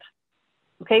 not urgent.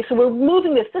 Okay, so we're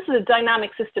moving this. This is a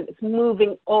dynamic system. It's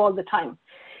moving all the time.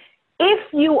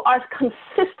 If you are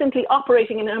consistently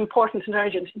operating in an important and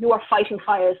urgent, you are fighting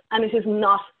fires and it is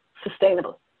not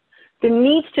sustainable. There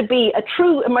needs to be a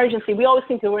true emergency. We always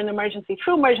think that we're in an emergency.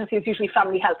 True emergency is usually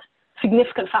family health.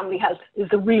 Significant family health is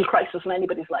the real crisis in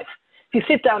anybody's life. If you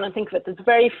sit down and think of it, there's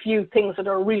very few things that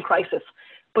are a real crisis,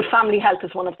 but family health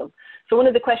is one of them. So one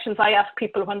of the questions I ask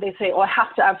people when they say, oh, I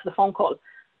have to answer the phone call,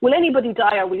 will anybody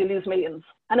die or will you lose millions?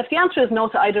 And if the answer is no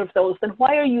to either of those, then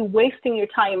why are you wasting your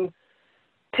time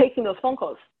taking those phone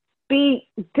calls? Be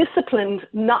disciplined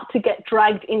not to get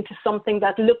dragged into something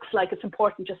that looks like it's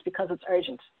important just because it's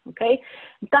urgent, okay?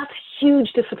 That's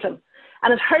huge discipline.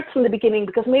 And it hurts in the beginning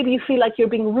because maybe you feel like you're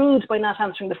being rude by not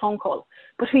answering the phone call.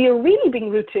 But who you're really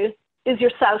being rude to is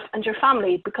yourself and your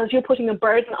family because you're putting a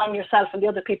burden on yourself and the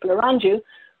other people around you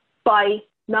by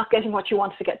not getting what you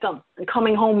want to get done and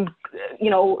coming home,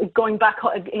 going back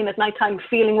in at nighttime,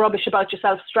 feeling rubbish about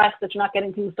yourself, stressed that you're not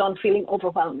getting things done, feeling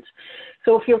overwhelmed.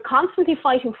 So if you're constantly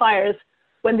fighting fires,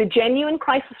 when the genuine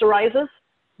crisis arises,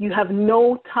 you have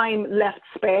no time left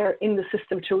spare in the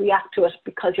system to react to it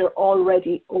because you're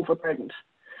already overburdened.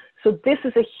 So this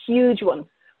is a huge one.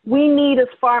 We need as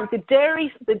farm, the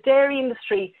dairy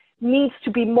industry needs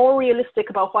to be more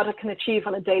realistic about what it can achieve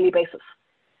on a daily basis.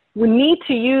 We need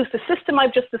to use the system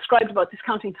I've just described about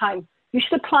discounting time. You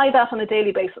should apply that on a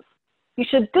daily basis. You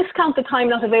should discount the time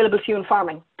not available to you in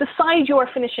farming. Decide you are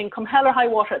finishing, come hell or high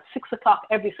water, at 6 o'clock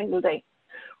every single day.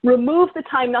 Remove the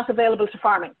time not available to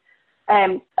farming.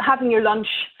 Having your lunch,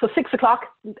 so 6 o'clock,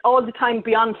 all the time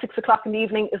beyond 6 o'clock in the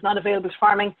evening is not available to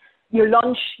farming. Your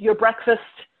lunch, your breakfast,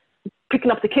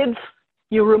 picking up the kids,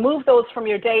 you remove those from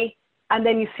your day, and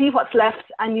then you see what's left,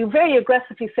 and you very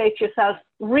aggressively say to yourself,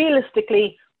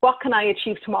 realistically, what can I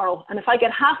achieve tomorrow? And if I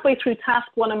get halfway through task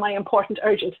one of my important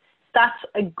urgent, that's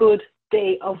a good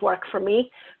day of work for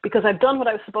me, because I've done what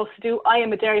I was supposed to do. I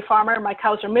am a dairy farmer. My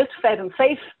cows are milked, fed, and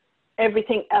safe.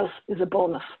 Everything else is a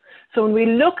bonus. So when we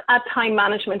look at time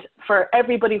management for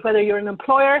everybody, whether you're an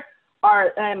employer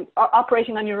or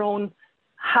operating on your own,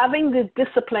 having the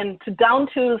discipline to down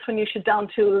tools when you should down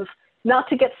tools, not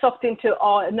to get sucked into,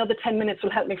 oh, another 10 minutes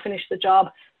will help me finish the job,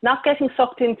 not getting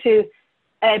sucked into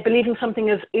believing something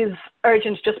is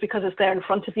urgent just because it's there in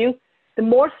front of you. The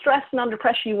more stressed and under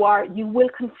pressure you are, you will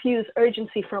confuse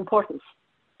urgency for importance.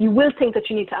 You will think that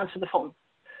you need to answer the phone.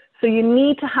 So you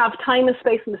need to have time and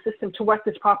space in the system to work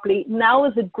this properly. Now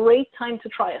is a great time to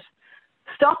try it.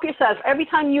 Stop yourself. Every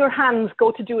time your hands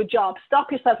go to do a job,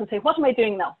 stop yourself and say, what am I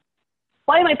doing now?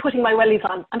 Why am I putting my wellies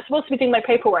on? I'm supposed to be doing my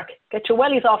paperwork. Get your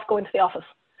wellies off, go into the office.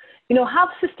 You know, have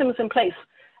systems in place.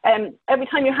 Every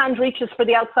time your hand reaches for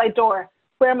the outside door,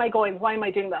 where am I going? Why am I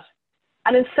doing that?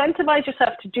 And incentivize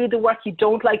yourself to do the work you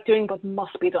don't like doing but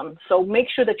must be done. So make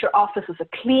sure that your office is a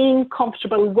clean,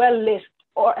 comfortable, well-lit,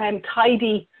 or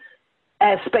tidy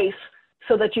space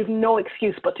so that you've no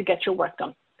excuse but to get your work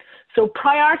done. So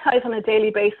prioritize on a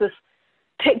daily basis,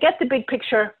 get the big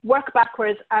picture, work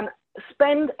backwards, and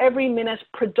spend every minute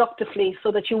productively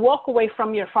so that you walk away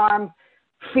from your farm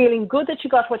feeling good that you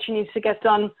got what you needed to get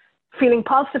done, feeling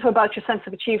positive about your sense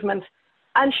of achievement,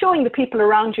 and showing the people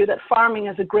around you that farming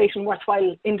is a great and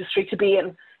worthwhile industry to be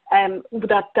in,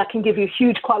 that can give you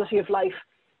huge quality of life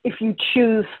if you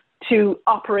choose to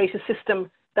operate a system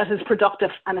that is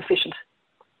productive and efficient.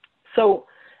 So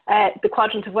the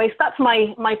quadrant of waste, that's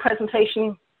my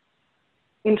presentation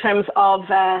in terms of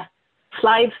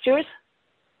slides, Stuart.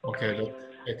 Okay, look,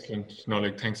 excellent,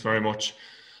 Nolik, thanks very much.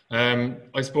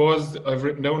 I suppose I've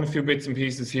written down a few bits and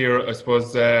pieces here. I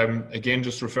suppose, again,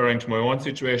 just referring to my own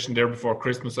situation there before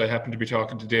Christmas, I happened to be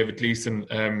talking to David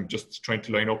Gleeson, just trying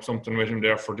to line up something with him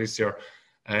there for this year.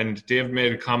 And Dave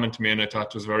made a comment to me and I thought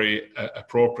it was very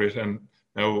appropriate. And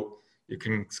now you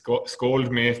can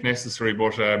scold me if necessary,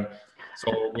 but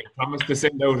so we promised to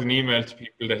send out an email to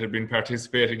people that had been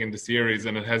participating in the series,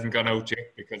 and it hasn't gone out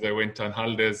yet because I went on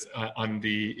holidays on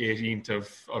the 18th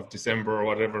of December or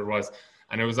whatever it was.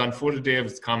 And it was on foot of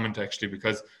Dave's comment actually,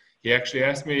 because he actually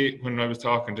asked me when I was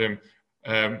talking to him,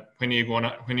 when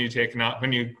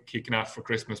are you kicking off for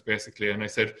Christmas basically? And I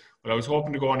said, well, I was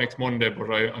hoping to go next Monday, but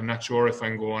I'm not sure if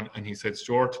I'm going. And he said,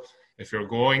 Stuart, if you're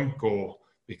going, go,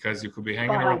 because you could be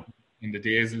hanging around and the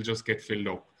days will just get filled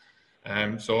up.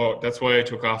 So that's why I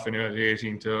took off anyway, the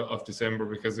 18th of December,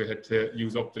 because I had to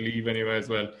use up the leave anyway as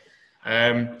well.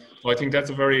 So I think that's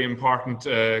a very important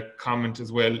comment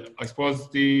as well. I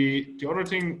suppose the other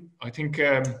thing I think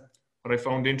what I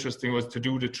found interesting was to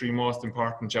do the 3 most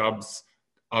important jobs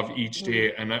of each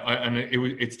day, and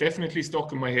it's definitely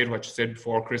stuck in my head what you said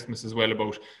before Christmas as well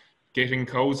about getting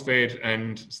cows fed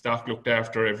and stock looked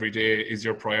after every day is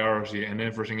your priority, and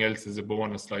everything else is a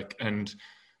bonus. And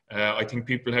I think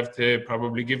people have to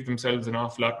probably give themselves an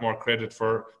awful lot more credit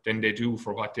than they do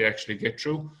for what they actually get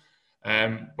through.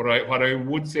 But what I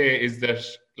would say is that,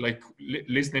 like,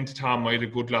 listening to Tom, I had a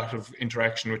good lot of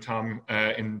interaction with Tom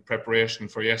in preparation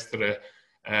for yesterday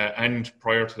and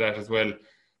prior to that as well.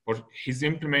 But he's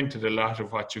implemented a lot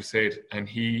of what you said, and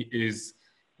he is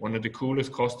one of the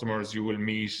coolest customers you will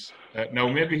meet. Now,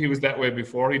 maybe he was that way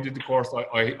before he did the course.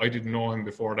 I didn't know him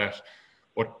before that.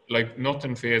 But like,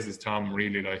 nothing phases Tom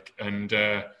really, like, and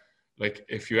like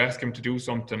if you ask him to do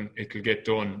something, it'll get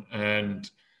done. And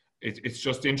it's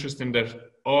just interesting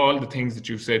that all the things that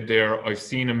you said there, I've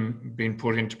seen them being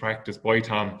put into practice by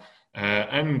Tom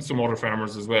and some other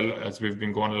farmers as well as we've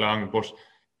been going along, but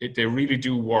they really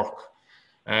do work.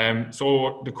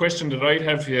 So the question that I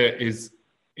have here is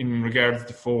in regards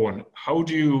to phone. How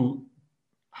do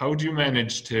you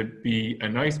manage to be a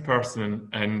nice person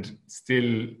and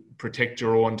still protect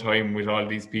your own time with all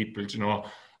these people, you know?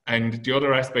 And the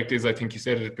other aspect is, I think you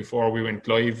said it before we went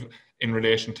live, in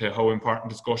relation to how important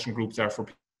discussion groups are for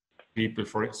people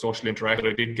for social interaction.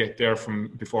 I did get there from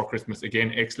before Christmas.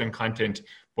 Again, excellent content,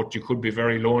 but you could be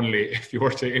very lonely if you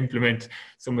were to implement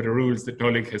some of the rules that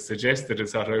Nolik has suggested,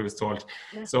 is what I was told.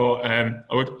 Yeah. So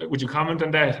would you comment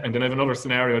on that? And then I have another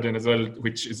scenario then as well,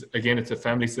 which is, again, it's a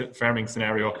family farming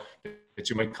scenario that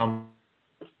you might comment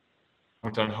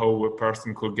on how a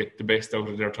person could get the best out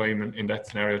of their time in that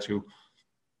scenario too.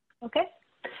 Okay.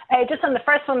 Just on the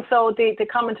first one, so the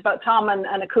comment about Tom and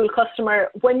a cool customer,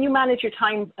 when you manage your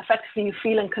time effectively, you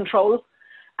feel in control.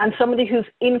 And somebody who's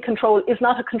in control is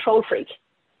not a control freak.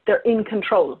 They're in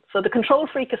control. So the control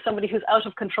freak is somebody who's out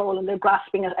of control and they're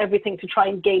grasping at everything to try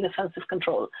and gain a sense of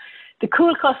control. The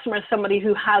cool customer is somebody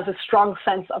who has a strong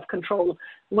sense of control.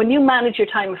 When you manage your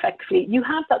time effectively, you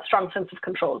have that strong sense of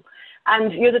control.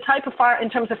 And you're the type of in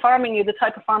terms of farming, you're the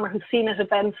type of farmer who's seen at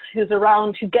events, who's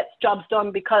around, who gets jobs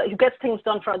done who gets things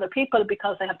done for other people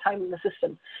because they have time in the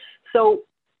system. So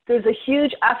there's a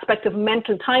huge aspect of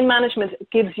mental time management. It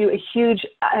gives you a huge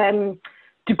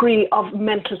degree of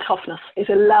mental toughness. It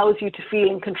allows you to feel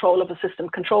in control of a system.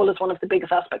 Control is one of the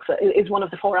biggest aspects, is one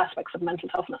of the 4 aspects of mental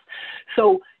toughness.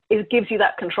 So it gives you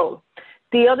that control.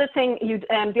 The other thing,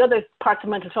 the other parts of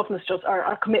mental toughness just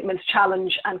are commitment,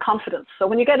 challenge, and confidence. So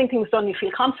when you're getting things done, you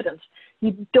feel confident.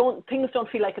 Things don't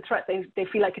feel like a threat. They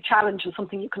feel like a challenge and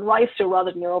something you can rise to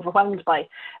rather than you're overwhelmed by.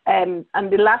 And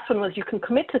the last one was you can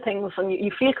commit to things and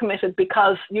you feel committed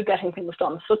because you're getting things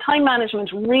done. So time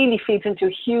management really feeds into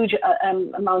a huge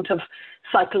amount of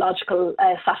psychological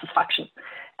satisfaction.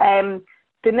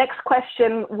 The next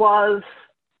question was,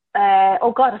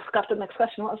 oh God, I forgot the next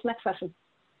question. What was the next question?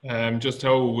 Just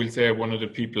how we'll say one of the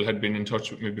people had been in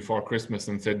touch with me before Christmas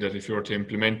and said that if you were to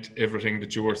implement everything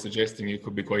that you were suggesting, you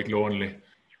could be quite lonely.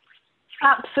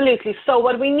 Absolutely. So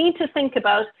what we need to think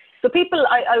about, so people,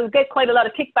 I would get quite a lot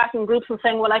of kickback in groups and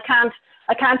saying, well, I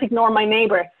can't ignore my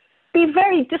neighbour. Be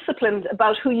very disciplined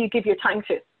about who you give your time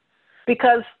to,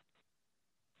 because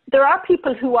there are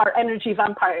people who are energy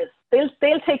vampires.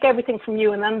 They'll take everything from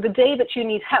you, and then the day that you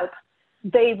need help,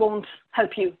 they won't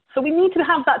help you. So we need to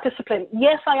have that discipline.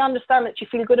 Yes, I understand that you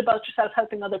feel good about yourself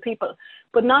helping other people,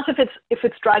 but not if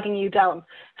it's dragging you down.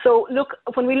 So look,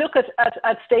 when we look at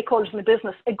stakeholders in the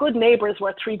business, a good neighbour is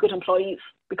worth 3 good employees,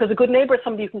 because a good neighbour is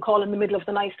somebody you can call in the middle of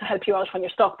the night to help you out when you're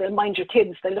stuck. They'll mind your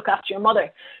kids, they look after your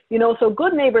mother. So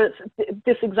good neighbour is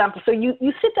this example. So you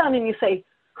sit down and you say,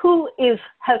 who is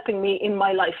helping me in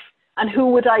my life? And who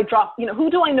would I drop? Who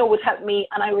do I know would help me?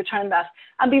 And I return that.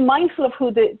 And be mindful of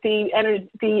who the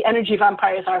energy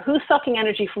vampires are. Who's sucking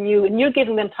energy from you, and you're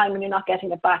giving them time and you're not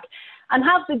getting it back. And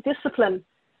have the discipline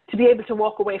to be able to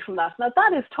walk away from that. Now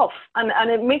that is tough,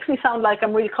 and it makes me sound like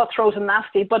I'm really cutthroat and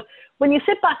nasty. But when you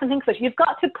sit back and think of it, you've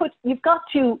got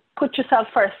to put yourself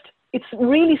first. It's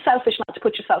really selfish not to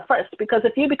put yourself first, because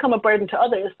if you become a burden to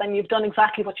others, then you've done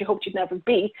exactly what you hoped you'd never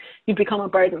be. You become a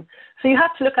burden. So you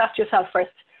have to look after yourself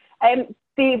first.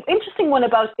 The interesting one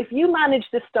about if you manage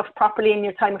this stuff properly in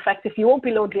your time effective, you won't be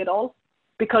lonely at all,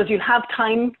 because you'll have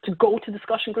time to go to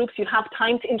discussion groups. You'll have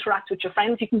time to interact with your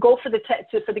friends. You can go for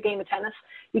the game of tennis.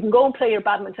 You can go and play your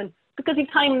badminton because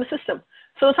you've time in the system.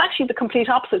 So it's actually the complete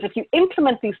opposite. If you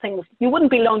implement these things, you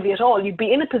wouldn't be lonely at all. You'd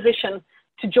be in a position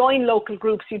to join local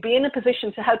groups. You'd be in a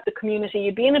position to help the community.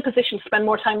 You'd be in a position to spend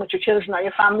more time with your children or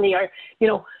your family,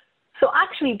 So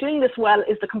actually doing this well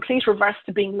is the complete reverse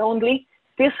to being lonely.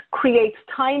 This creates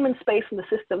time and space in the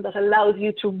system that allows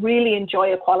you to really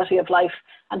enjoy a quality of life.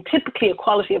 And typically a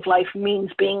quality of life means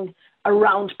being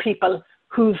around people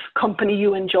whose company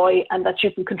you enjoy and that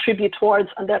you can contribute towards,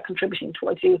 and they're contributing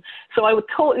towards you. So I would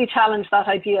totally challenge that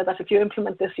idea that if you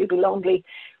implement this, you'll be lonely.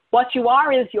 What you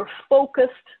are is you're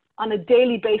focused on a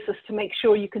daily basis to make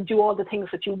sure you can do all the things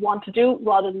that you want to do,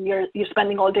 rather than you're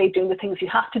spending all day doing the things you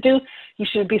have to do. You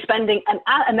should be spending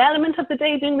an element of the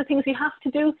day doing the things you have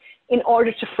to do in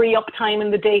order to free up time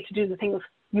in the day to do the things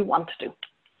you want to do.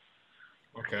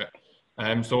 Okay.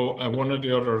 So one of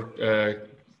the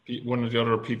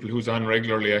other people who's on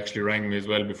regularly actually rang me as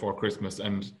well before Christmas,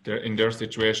 and in their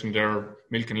situation, they're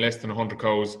milking less than 100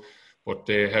 cows, but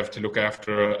they have to look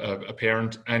after a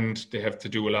parent, and they have to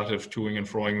do a lot of toing and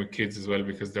froing with kids as well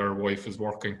because their wife is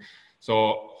working.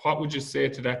 So what would you say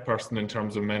to that person in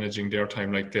terms of managing their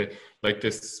time, like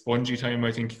this spongy time,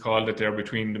 I think you called it there,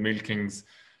 between the milkings?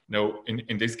 Now,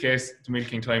 in this case, the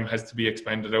milking time has to be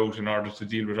expanded out in order to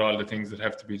deal with all the things that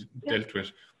have to be dealt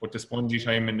with. But the spongy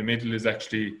time in the middle is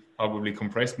actually probably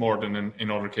compressed more than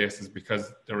in other cases,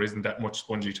 because there isn't that much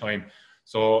spongy time.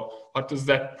 So what does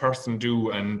that person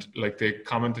do? And like the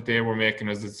comment that they were making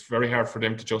is it's very hard for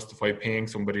them to justify paying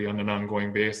somebody on an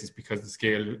ongoing basis because the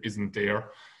scale isn't there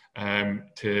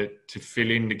to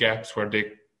fill in the gaps where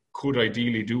they could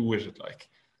ideally do with it.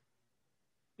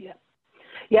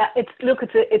 Yeah,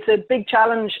 it's a big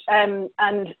challenge, and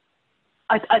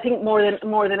I think more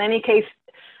than any case.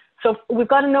 So we've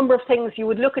got a number of things. You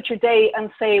would look at your day and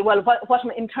say, well, what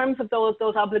in terms of those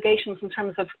obligations, in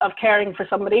terms of caring for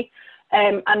somebody,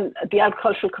 and the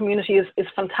agricultural community is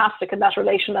fantastic in that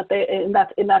relation,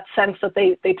 that in that sense that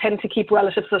they tend to keep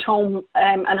relatives at home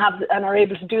and are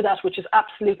able to do that, which is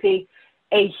absolutely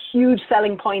a huge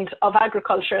selling point of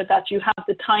agriculture, that you have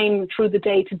the time through the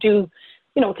day to do,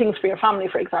 things for your family,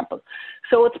 for example.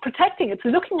 So it's protecting, it's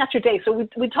looking at your day. So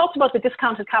we talked about the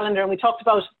discounted calendar, and we talked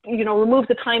about, remove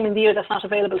the time in the year that's not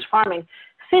available to farming.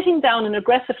 Sitting down and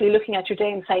aggressively looking at your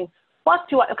day and saying,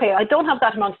 I don't have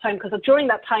that amount of time, because during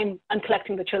that time I'm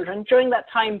collecting the children. During that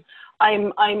time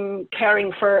I'm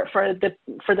caring for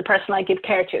the person I give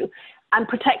care to, and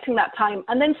protecting that time.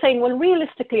 And then saying, well,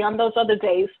 realistically on those other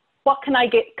days, what can I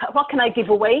give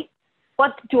away?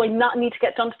 What do I not need to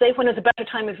get done today? When is a better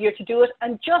time of year to do it?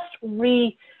 And just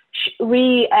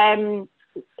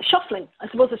shuffling. I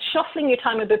suppose it's shuffling your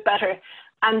time a bit better,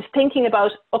 and thinking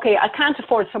about, okay, I can't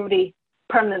afford somebody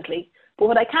permanently, but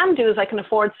what I can do is I can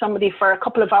afford somebody for a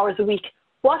couple of hours a week.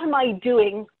 What am I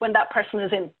doing when that person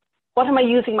is in? What am I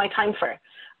using my time for?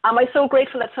 Am I so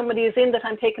grateful that somebody is in that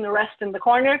I'm taking a rest in the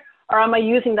corner, or am I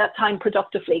using that time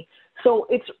productively? So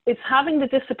it's having the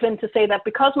discipline to say that,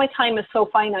 because my time is so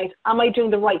finite, am I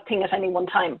doing the right thing at any one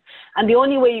time? And the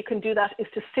only way you can do that is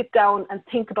to sit down and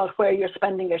think about where you're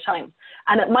spending your time.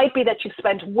 And it might be that you've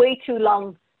spent way too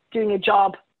long doing a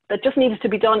job that just needs to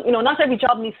be done. Not every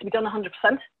job needs to be done 100%.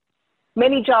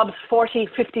 Many jobs, 40,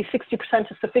 50,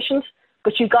 60% is sufficient,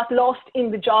 but you got lost in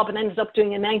the job and ended up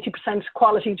doing a 90%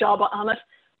 quality job on it,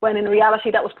 when in reality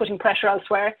that was putting pressure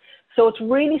elsewhere. So it's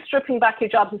really stripping back your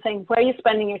jobs and saying, where are you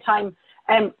spending your time?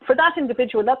 For that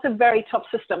individual, that's a very tough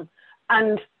system.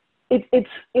 And it's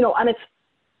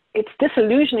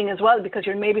disillusioning as well, because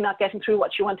you're maybe not getting through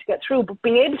what you want to get through, but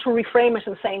being able to reframe it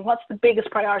and saying, what's the biggest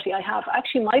priority I have?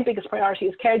 Actually, my biggest priority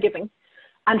is caregiving,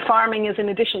 and farming is in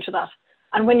addition to that.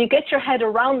 And when you get your head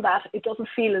around that, it doesn't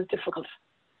feel as difficult.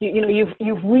 You've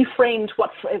reframed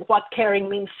what caring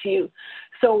means to you.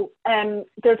 So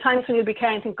there are times when you'll be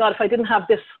caring and think, God, if I didn't have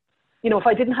this, if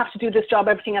I didn't have to do this job,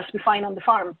 everything has to be fine on the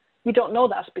farm. You don't know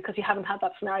that, because you haven't had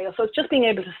that scenario. So it's just being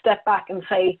able to step back and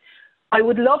say, I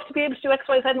would love to be able to do X,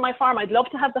 Y, Z in my farm. I'd love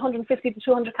to have the 150 to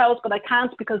 200 cows, but I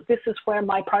can't, because this is where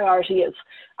my priority is.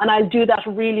 And I'll do that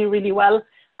really, really well.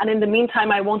 And in the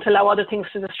meantime, I won't allow other things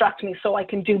to distract me, so I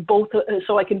can do both,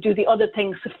 so I can do the other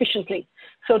things sufficiently.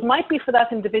 So it might be for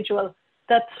that individual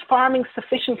that farming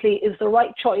sufficiently is the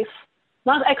right choice,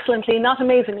 not excellently, not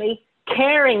amazingly,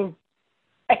 caring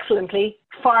excellently,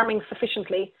 farming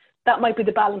sufficiently. That might be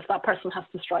the balance that person has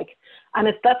to strike. And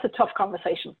that's a tough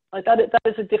conversation. Like that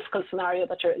is a difficult scenario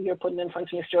that you're putting in front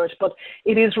of me, Stuart. But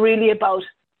it is really about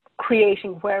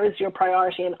creating where is your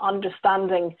priority, and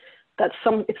understanding that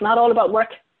it's not all about work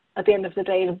at the end of the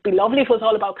day. It'd be lovely if it was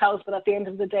all about cows, but at the end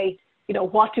of the day,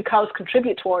 what do cows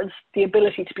contribute towards the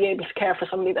ability to be able to care for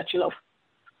somebody that you love?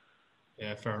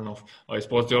 Yeah, fair enough. I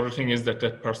suppose the other thing is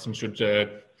that person should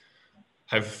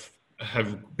have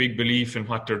big belief in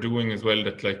what they're doing as well,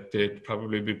 that like they'd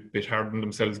probably be a bit hard on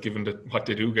themselves, given that what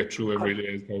they do get through every day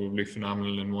is probably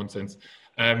phenomenal in one sense.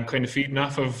 Kind of feeding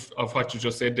off of what you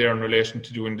just said there in relation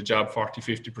to doing the job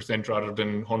 40-50% rather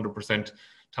than 100%.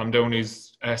 Tom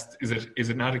Downey's asked, is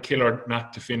it not a killer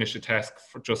not to finish a task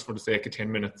just for the sake of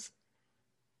 10 minutes?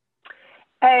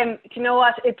 Do you know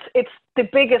what? It's the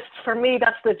biggest for me.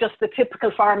 That's just the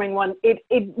typical farming one.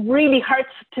 It really hurts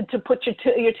to put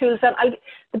your tools down.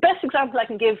 The best example I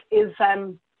can give is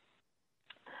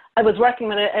I was working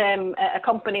with a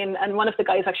company, and one of the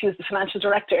guys actually was the financial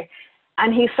director,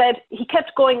 and he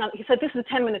kept going on. He said, "This is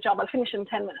a 10-minute job. I'll finish it in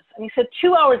 10 minutes." And he said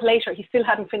 2 hours later, he still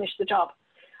hadn't finished the job.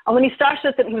 And when he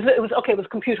started it, it was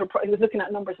computer. He was looking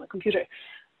at numbers on the computer.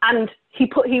 And he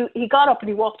got up and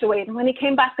he walked away. And when he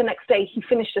came back the next day, he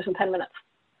finished it in 10 minutes.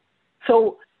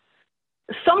 So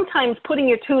sometimes putting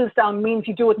your tools down means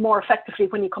you do it more effectively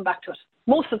when you come back to it.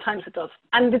 Most of the times it does.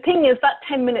 And the thing is, that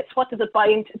 10 minutes, what does it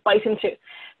bite into?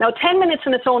 Now, 10 minutes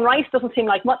in its own right doesn't seem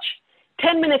like much.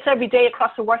 10 minutes every day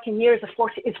across a working year is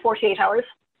 48 hours,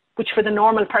 which for the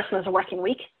normal person is a working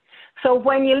week. So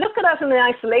when you look at that in the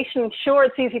isolation, sure,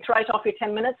 it's easy to write off your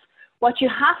 10 minutes. What you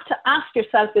have to ask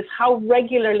yourself is, how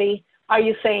regularly are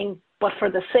you saying, but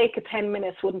for the sake of 10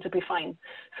 minutes, wouldn't it be fine?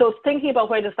 So it's thinking about,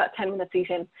 where does that 10 minutes eat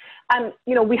in? And,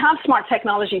 we have smart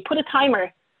technology. Put a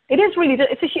timer. It's a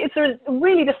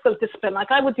really difficult discipline.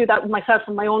 Like, I would do that with myself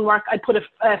in my own work. I'd put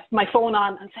my phone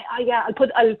on and say, I'll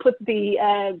put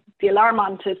the alarm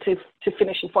on to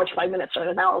finish in 45 minutes or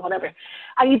an hour or whatever.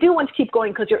 And you do want to keep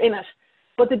going because you're in it.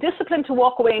 But the discipline to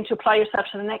walk away and to apply yourself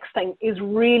to the next thing is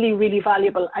really, really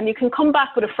valuable. And you can come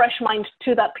back with a fresh mind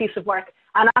to that piece of work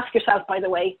and ask yourself, by the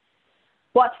way,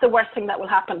 what's the worst thing that will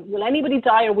happen? Will anybody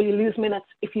die, or will you lose minutes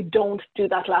if you don't do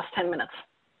that last 10 minutes?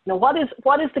 Now, what is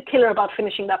the killer about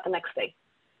finishing that the next day?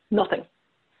 Nothing.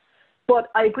 But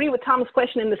I agree with Tom's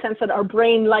question in the sense that our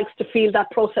brain likes to feel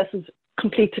that process is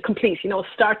complete to complete,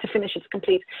 start to finish, it's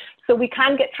complete. So we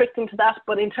can get tricked into that,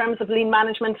 but in terms of lean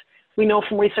management, we know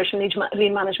from research and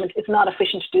lean management, it's not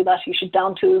efficient to do that. You should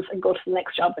down tools and go to the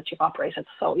next job that you've operated.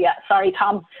 So yeah, sorry,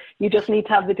 Tom, you just need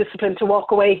to have the discipline to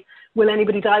walk away. Will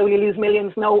anybody die? Will you lose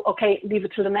millions? No. Okay, leave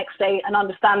it till the next day and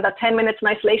understand that 10 minutes in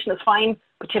isolation is fine.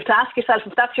 But you have to ask yourself,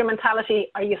 if that's your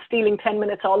mentality, are you stealing 10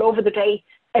 minutes all over the day,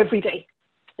 every day?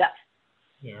 Yeah.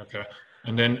 Yeah, okay.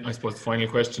 And then I suppose the final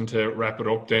question to wrap it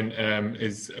up then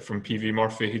is from PV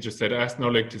Murphy. He just said, ask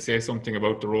Nollaig to say something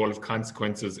about the role of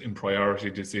consequences in priority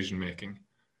decision making.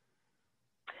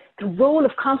 The role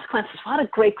of consequences, what a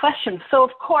great question. So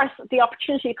of course, the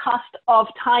opportunity cost of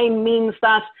time means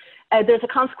that there's a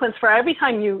consequence for every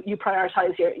time you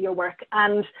prioritize your work.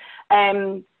 And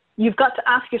you've got to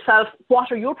ask yourself,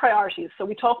 what are your priorities? So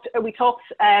we talked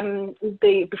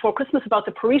before Christmas about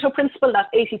the Pareto principle, that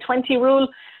 80-20 rule.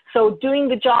 So doing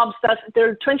the jobs that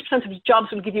 20% of the jobs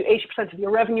will give you 80% of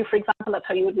your revenue, for example. That's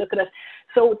how you would look at it.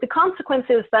 So the consequence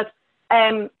is that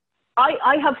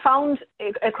I have found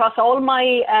across all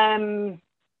my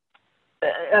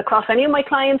across any of my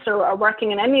clients or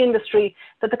working in any industry,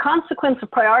 that the consequence of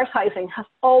prioritizing has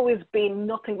always been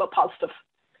nothing but positive,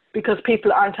 because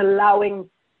people aren't allowing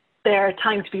their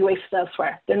time to be wasted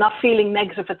elsewhere. They're not feeling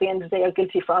negative at the end of the day or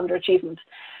guilty for underachievement.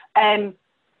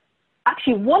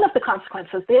 Actually, one of the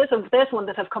consequences, there's one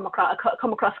that I've come across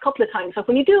a couple of times. So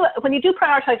when you do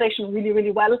prioritization really,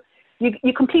 really well,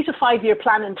 you complete a 5-year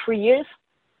plan in 3 years.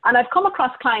 And I've come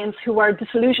across clients who are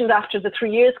disillusioned after the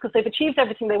 3 years because they've achieved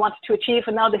everything they wanted to achieve,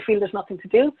 and now they feel there's nothing to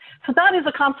do. So that is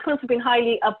a consequence of being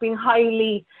highly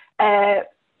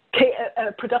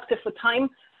productive with time.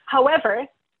 However,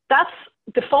 that's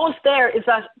the fault there is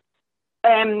that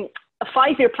a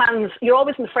 5-year plan, you're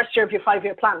always in the first year of your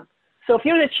 5-year plan. So if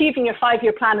you're achieving your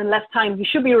 5-year plan in less time, you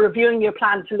should be reviewing your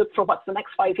plan to look for what's the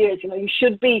next 5 years. You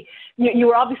should be, you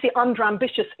were obviously under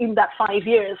ambitious in that 5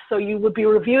 years. So you would be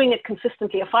reviewing it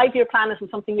consistently. A 5-year plan isn't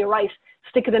something you write,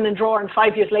 stick it in a drawer, and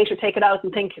 5 years later take it out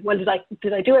and think, well, did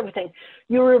I do everything?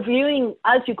 You're reviewing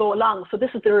as you go along. So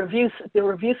this is the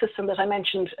review system that I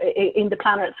mentioned in the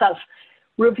planner itself.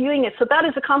 Reviewing it. So that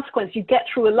is a consequence. You get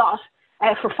through a lot.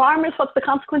 For farmers, what's the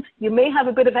consequence? You may have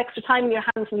a bit of extra time in your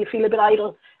hands and you feel a bit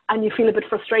idle and you feel a bit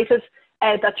frustrated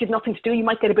that you've nothing to do. You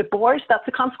might get a bit bored. That's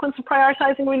a consequence of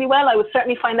prioritizing really well. I would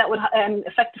certainly find that would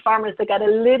affect the farmers. They get a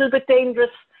little bit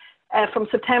dangerous from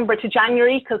September to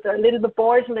January because they're a little bit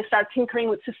bored and they start tinkering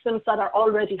with systems that are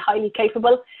already highly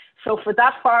capable. So for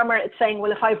that farmer, it's saying,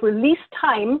 well, if I've released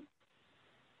time,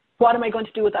 what am I going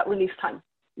to do with that released time?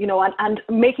 And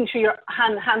making sure your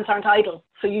hands aren't idle.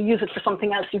 So you use it for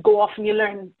something else. You go off and you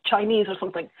learn Chinese or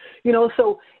something.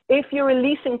 So if you're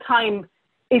releasing time,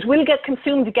 it will get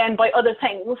consumed again by other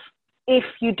things if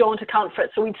you don't account for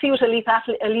it. So we'd see with elite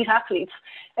athletes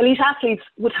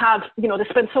would have, they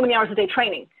spend so many hours a day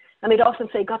training. And they'd often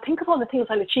say, God, think of all the things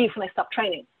I'll achieve when I stop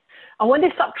training. And when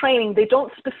they stop training, they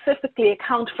don't specifically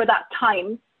account for that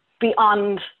time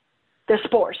beyond their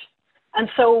sport. And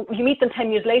so you meet them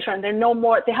 10 years later and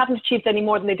they haven't achieved any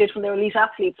more than they did when they were elite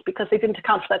athletes because they didn't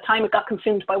account for that time. It got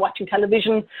consumed by watching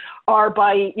television or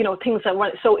by, things that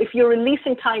weren't. So if you're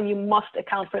releasing time, you must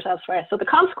account for it elsewhere. So the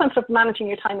consequence of managing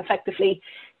your time effectively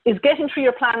is getting through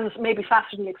your plans maybe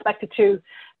faster than you expected to,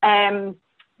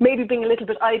 maybe being a little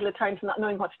bit idle at times and not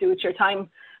knowing what to do with your time.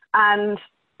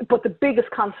 But the biggest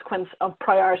consequence of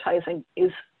prioritizing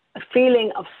is a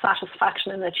feeling of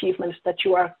satisfaction and achievement that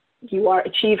you are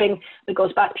achieving. It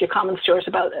goes back to your comment, Stuart,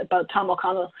 about Tom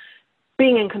O'Connell.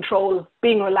 Being in control,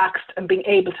 being relaxed, and being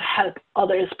able to help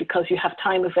others because you have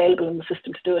time available in the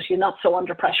system to do it. You're not so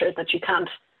under pressure that you can't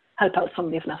help out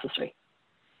somebody if necessary.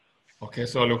 Okay,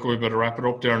 so look, we better wrap it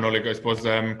up there, Nollaig. I suppose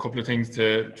a couple of things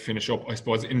to finish up. I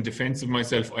suppose in defence of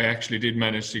myself, I actually did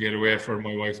manage to get away for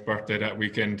my wife's birthday that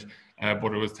weekend,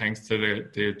 but it was thanks to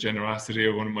the generosity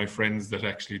of one of my friends that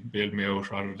actually bailed me out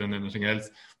rather than anything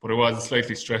else. But it was a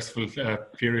slightly stressful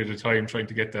period of time trying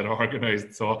to get that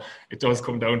organised. So it does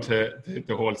come down to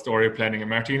the whole story of planning. And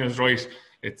Martina's right;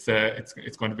 it's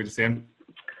going to be the same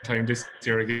time this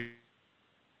year again.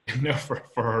 For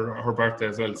her birthday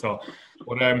as well. So,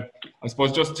 but I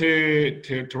suppose just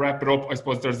to wrap it up, I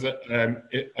suppose there's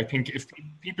I think if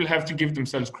people have to give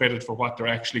themselves credit for what they're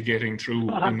actually getting through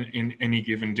in any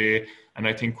given day, and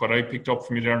I think what I picked up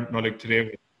from you there, Nollaig,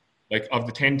 today, like of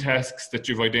the 10 tasks that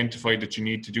you've identified that you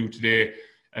need to do today,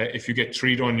 if you get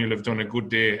 3 done, you'll have done a good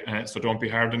day. So don't be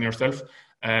hard on yourself.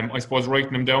 I suppose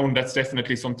writing them down, that's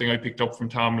definitely something I picked up from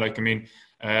Tom. Like, I mean,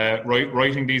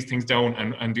 writing these things down.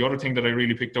 And the other thing that I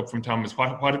really picked up from Tom is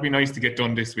what would be nice to get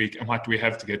done this week and what do we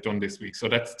have to get done this week. So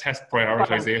that's task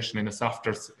prioritization in a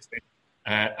softer state.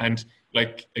 And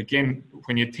like, again,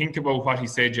 when you think about what he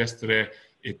said yesterday,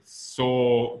 it's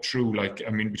so true. Like,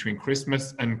 I mean, between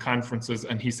Christmas and conferences,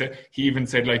 and he even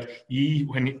said, like,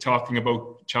 when talking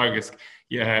about Teagasc,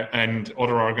 and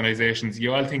other organisations,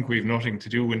 you all think we've nothing to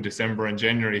do in December and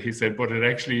January. He said, but it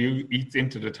actually eats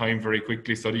into the time very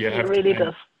quickly. So you have it really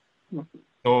does.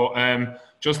 So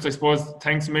just, I suppose,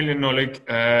 thanks a million, Nolik,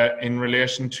 in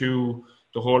relation to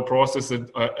the whole process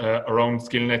around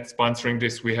SkillNet sponsoring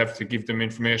this. We have to give them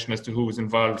information as to who is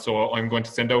involved. So I'm going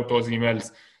to send out those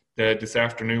emails this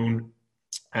afternoon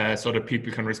so that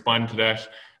people can respond to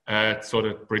that, so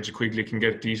that Bridget Quigley can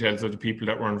get details of the people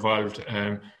that were involved.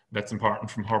 That's important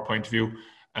from her point of view.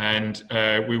 And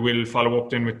we will follow up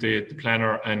then with the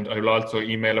planner, and I will also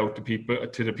email out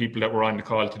to the people that were on the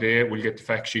call today. We'll get the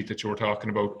fact sheet that you were talking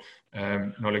about,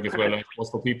 Nolik, as well. I suppose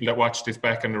for people that watch this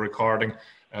back on the recording,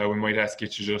 we might ask you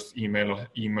to just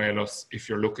email us if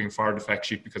you're looking for the fact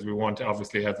sheet, because we want to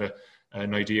obviously have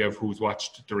an idea of who's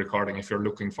watched the recording if you're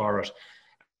looking for it.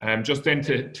 Just then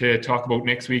to talk about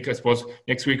next week, I suppose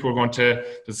next week we're going to,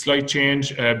 there's a slight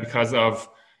change because of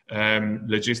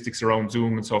logistics around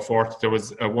Zoom and so forth. There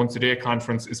was a once a day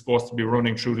conference is supposed to be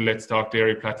running through the Let's Talk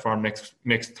Dairy platform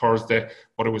next Thursday,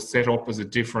 but it was set up as a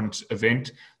different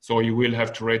event. So you will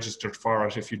have to register for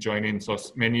it if you join in. So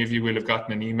many of you will have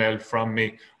gotten an email from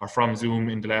me or from Zoom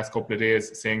in the last couple of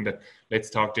days saying that Let's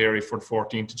Talk Dairy for the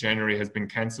 14th of January has been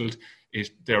cancelled.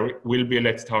 There will be a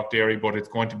Let's Talk Dairy, but it's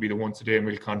going to be the once a day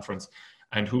milk conference.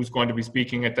 And who's going to be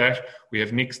speaking at that? We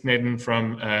have Nick Snedden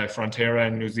from Fronterra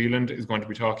in New Zealand is going to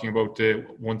be talking about the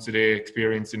once a day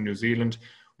experience in New Zealand.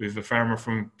 We have a farmer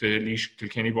from the Laois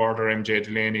Kilkenny border, MJ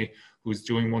Delaney, who's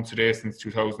doing once a day since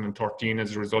 2013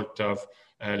 as a result of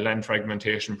land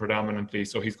fragmentation predominantly.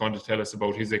 So he's going to tell us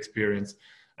about his experience.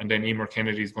 And then Emer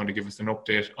Kennedy is going to give us an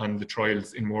update on the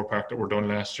trials in Moorpark that were done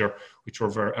last year, which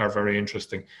are very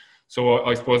interesting. So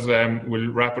I suppose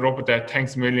we'll wrap it up with that.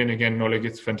 Thanks a million again, Nolik.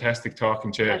 It's fantastic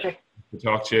talking to you. Pleasure. To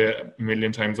talk to you a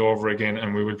million times over again,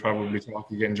 and we will probably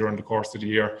talk again during the course of the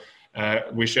year.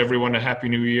 Wish everyone a happy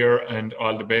new year and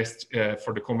all the best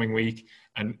for the coming week.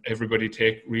 And everybody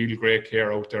take really great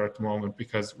care out there at the moment,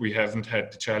 because we haven't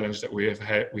had the challenge that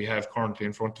we have currently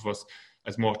in front of us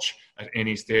as much at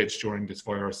any stage during this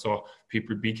virus. So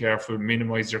people, be careful,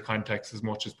 minimize your contacts as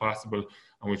much as possible,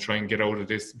 and we'll try and get out of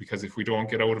this, because if we don't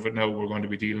get out of it now, we're going to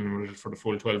be dealing with it for the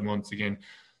full 12 months again.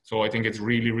 So I think it's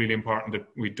really, really important that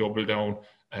we double down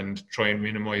and try and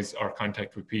minimize our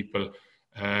contact with people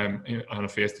on a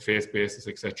face-to-face basis,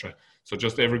 etc. So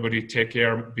just everybody take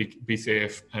care, be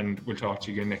safe, and we'll talk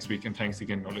to you again next week. And thanks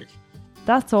again, Nolik.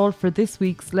 That's all for this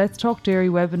week's Let's Talk Dairy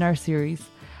webinar series.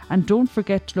 And don't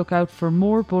forget to look out for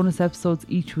more bonus episodes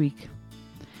each week.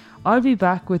 I'll be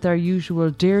back with our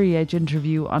usual Dairy Edge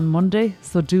interview on Monday,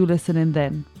 so do listen in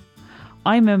then.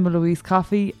 I'm Emma Louise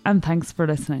Coffey, and thanks for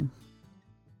listening.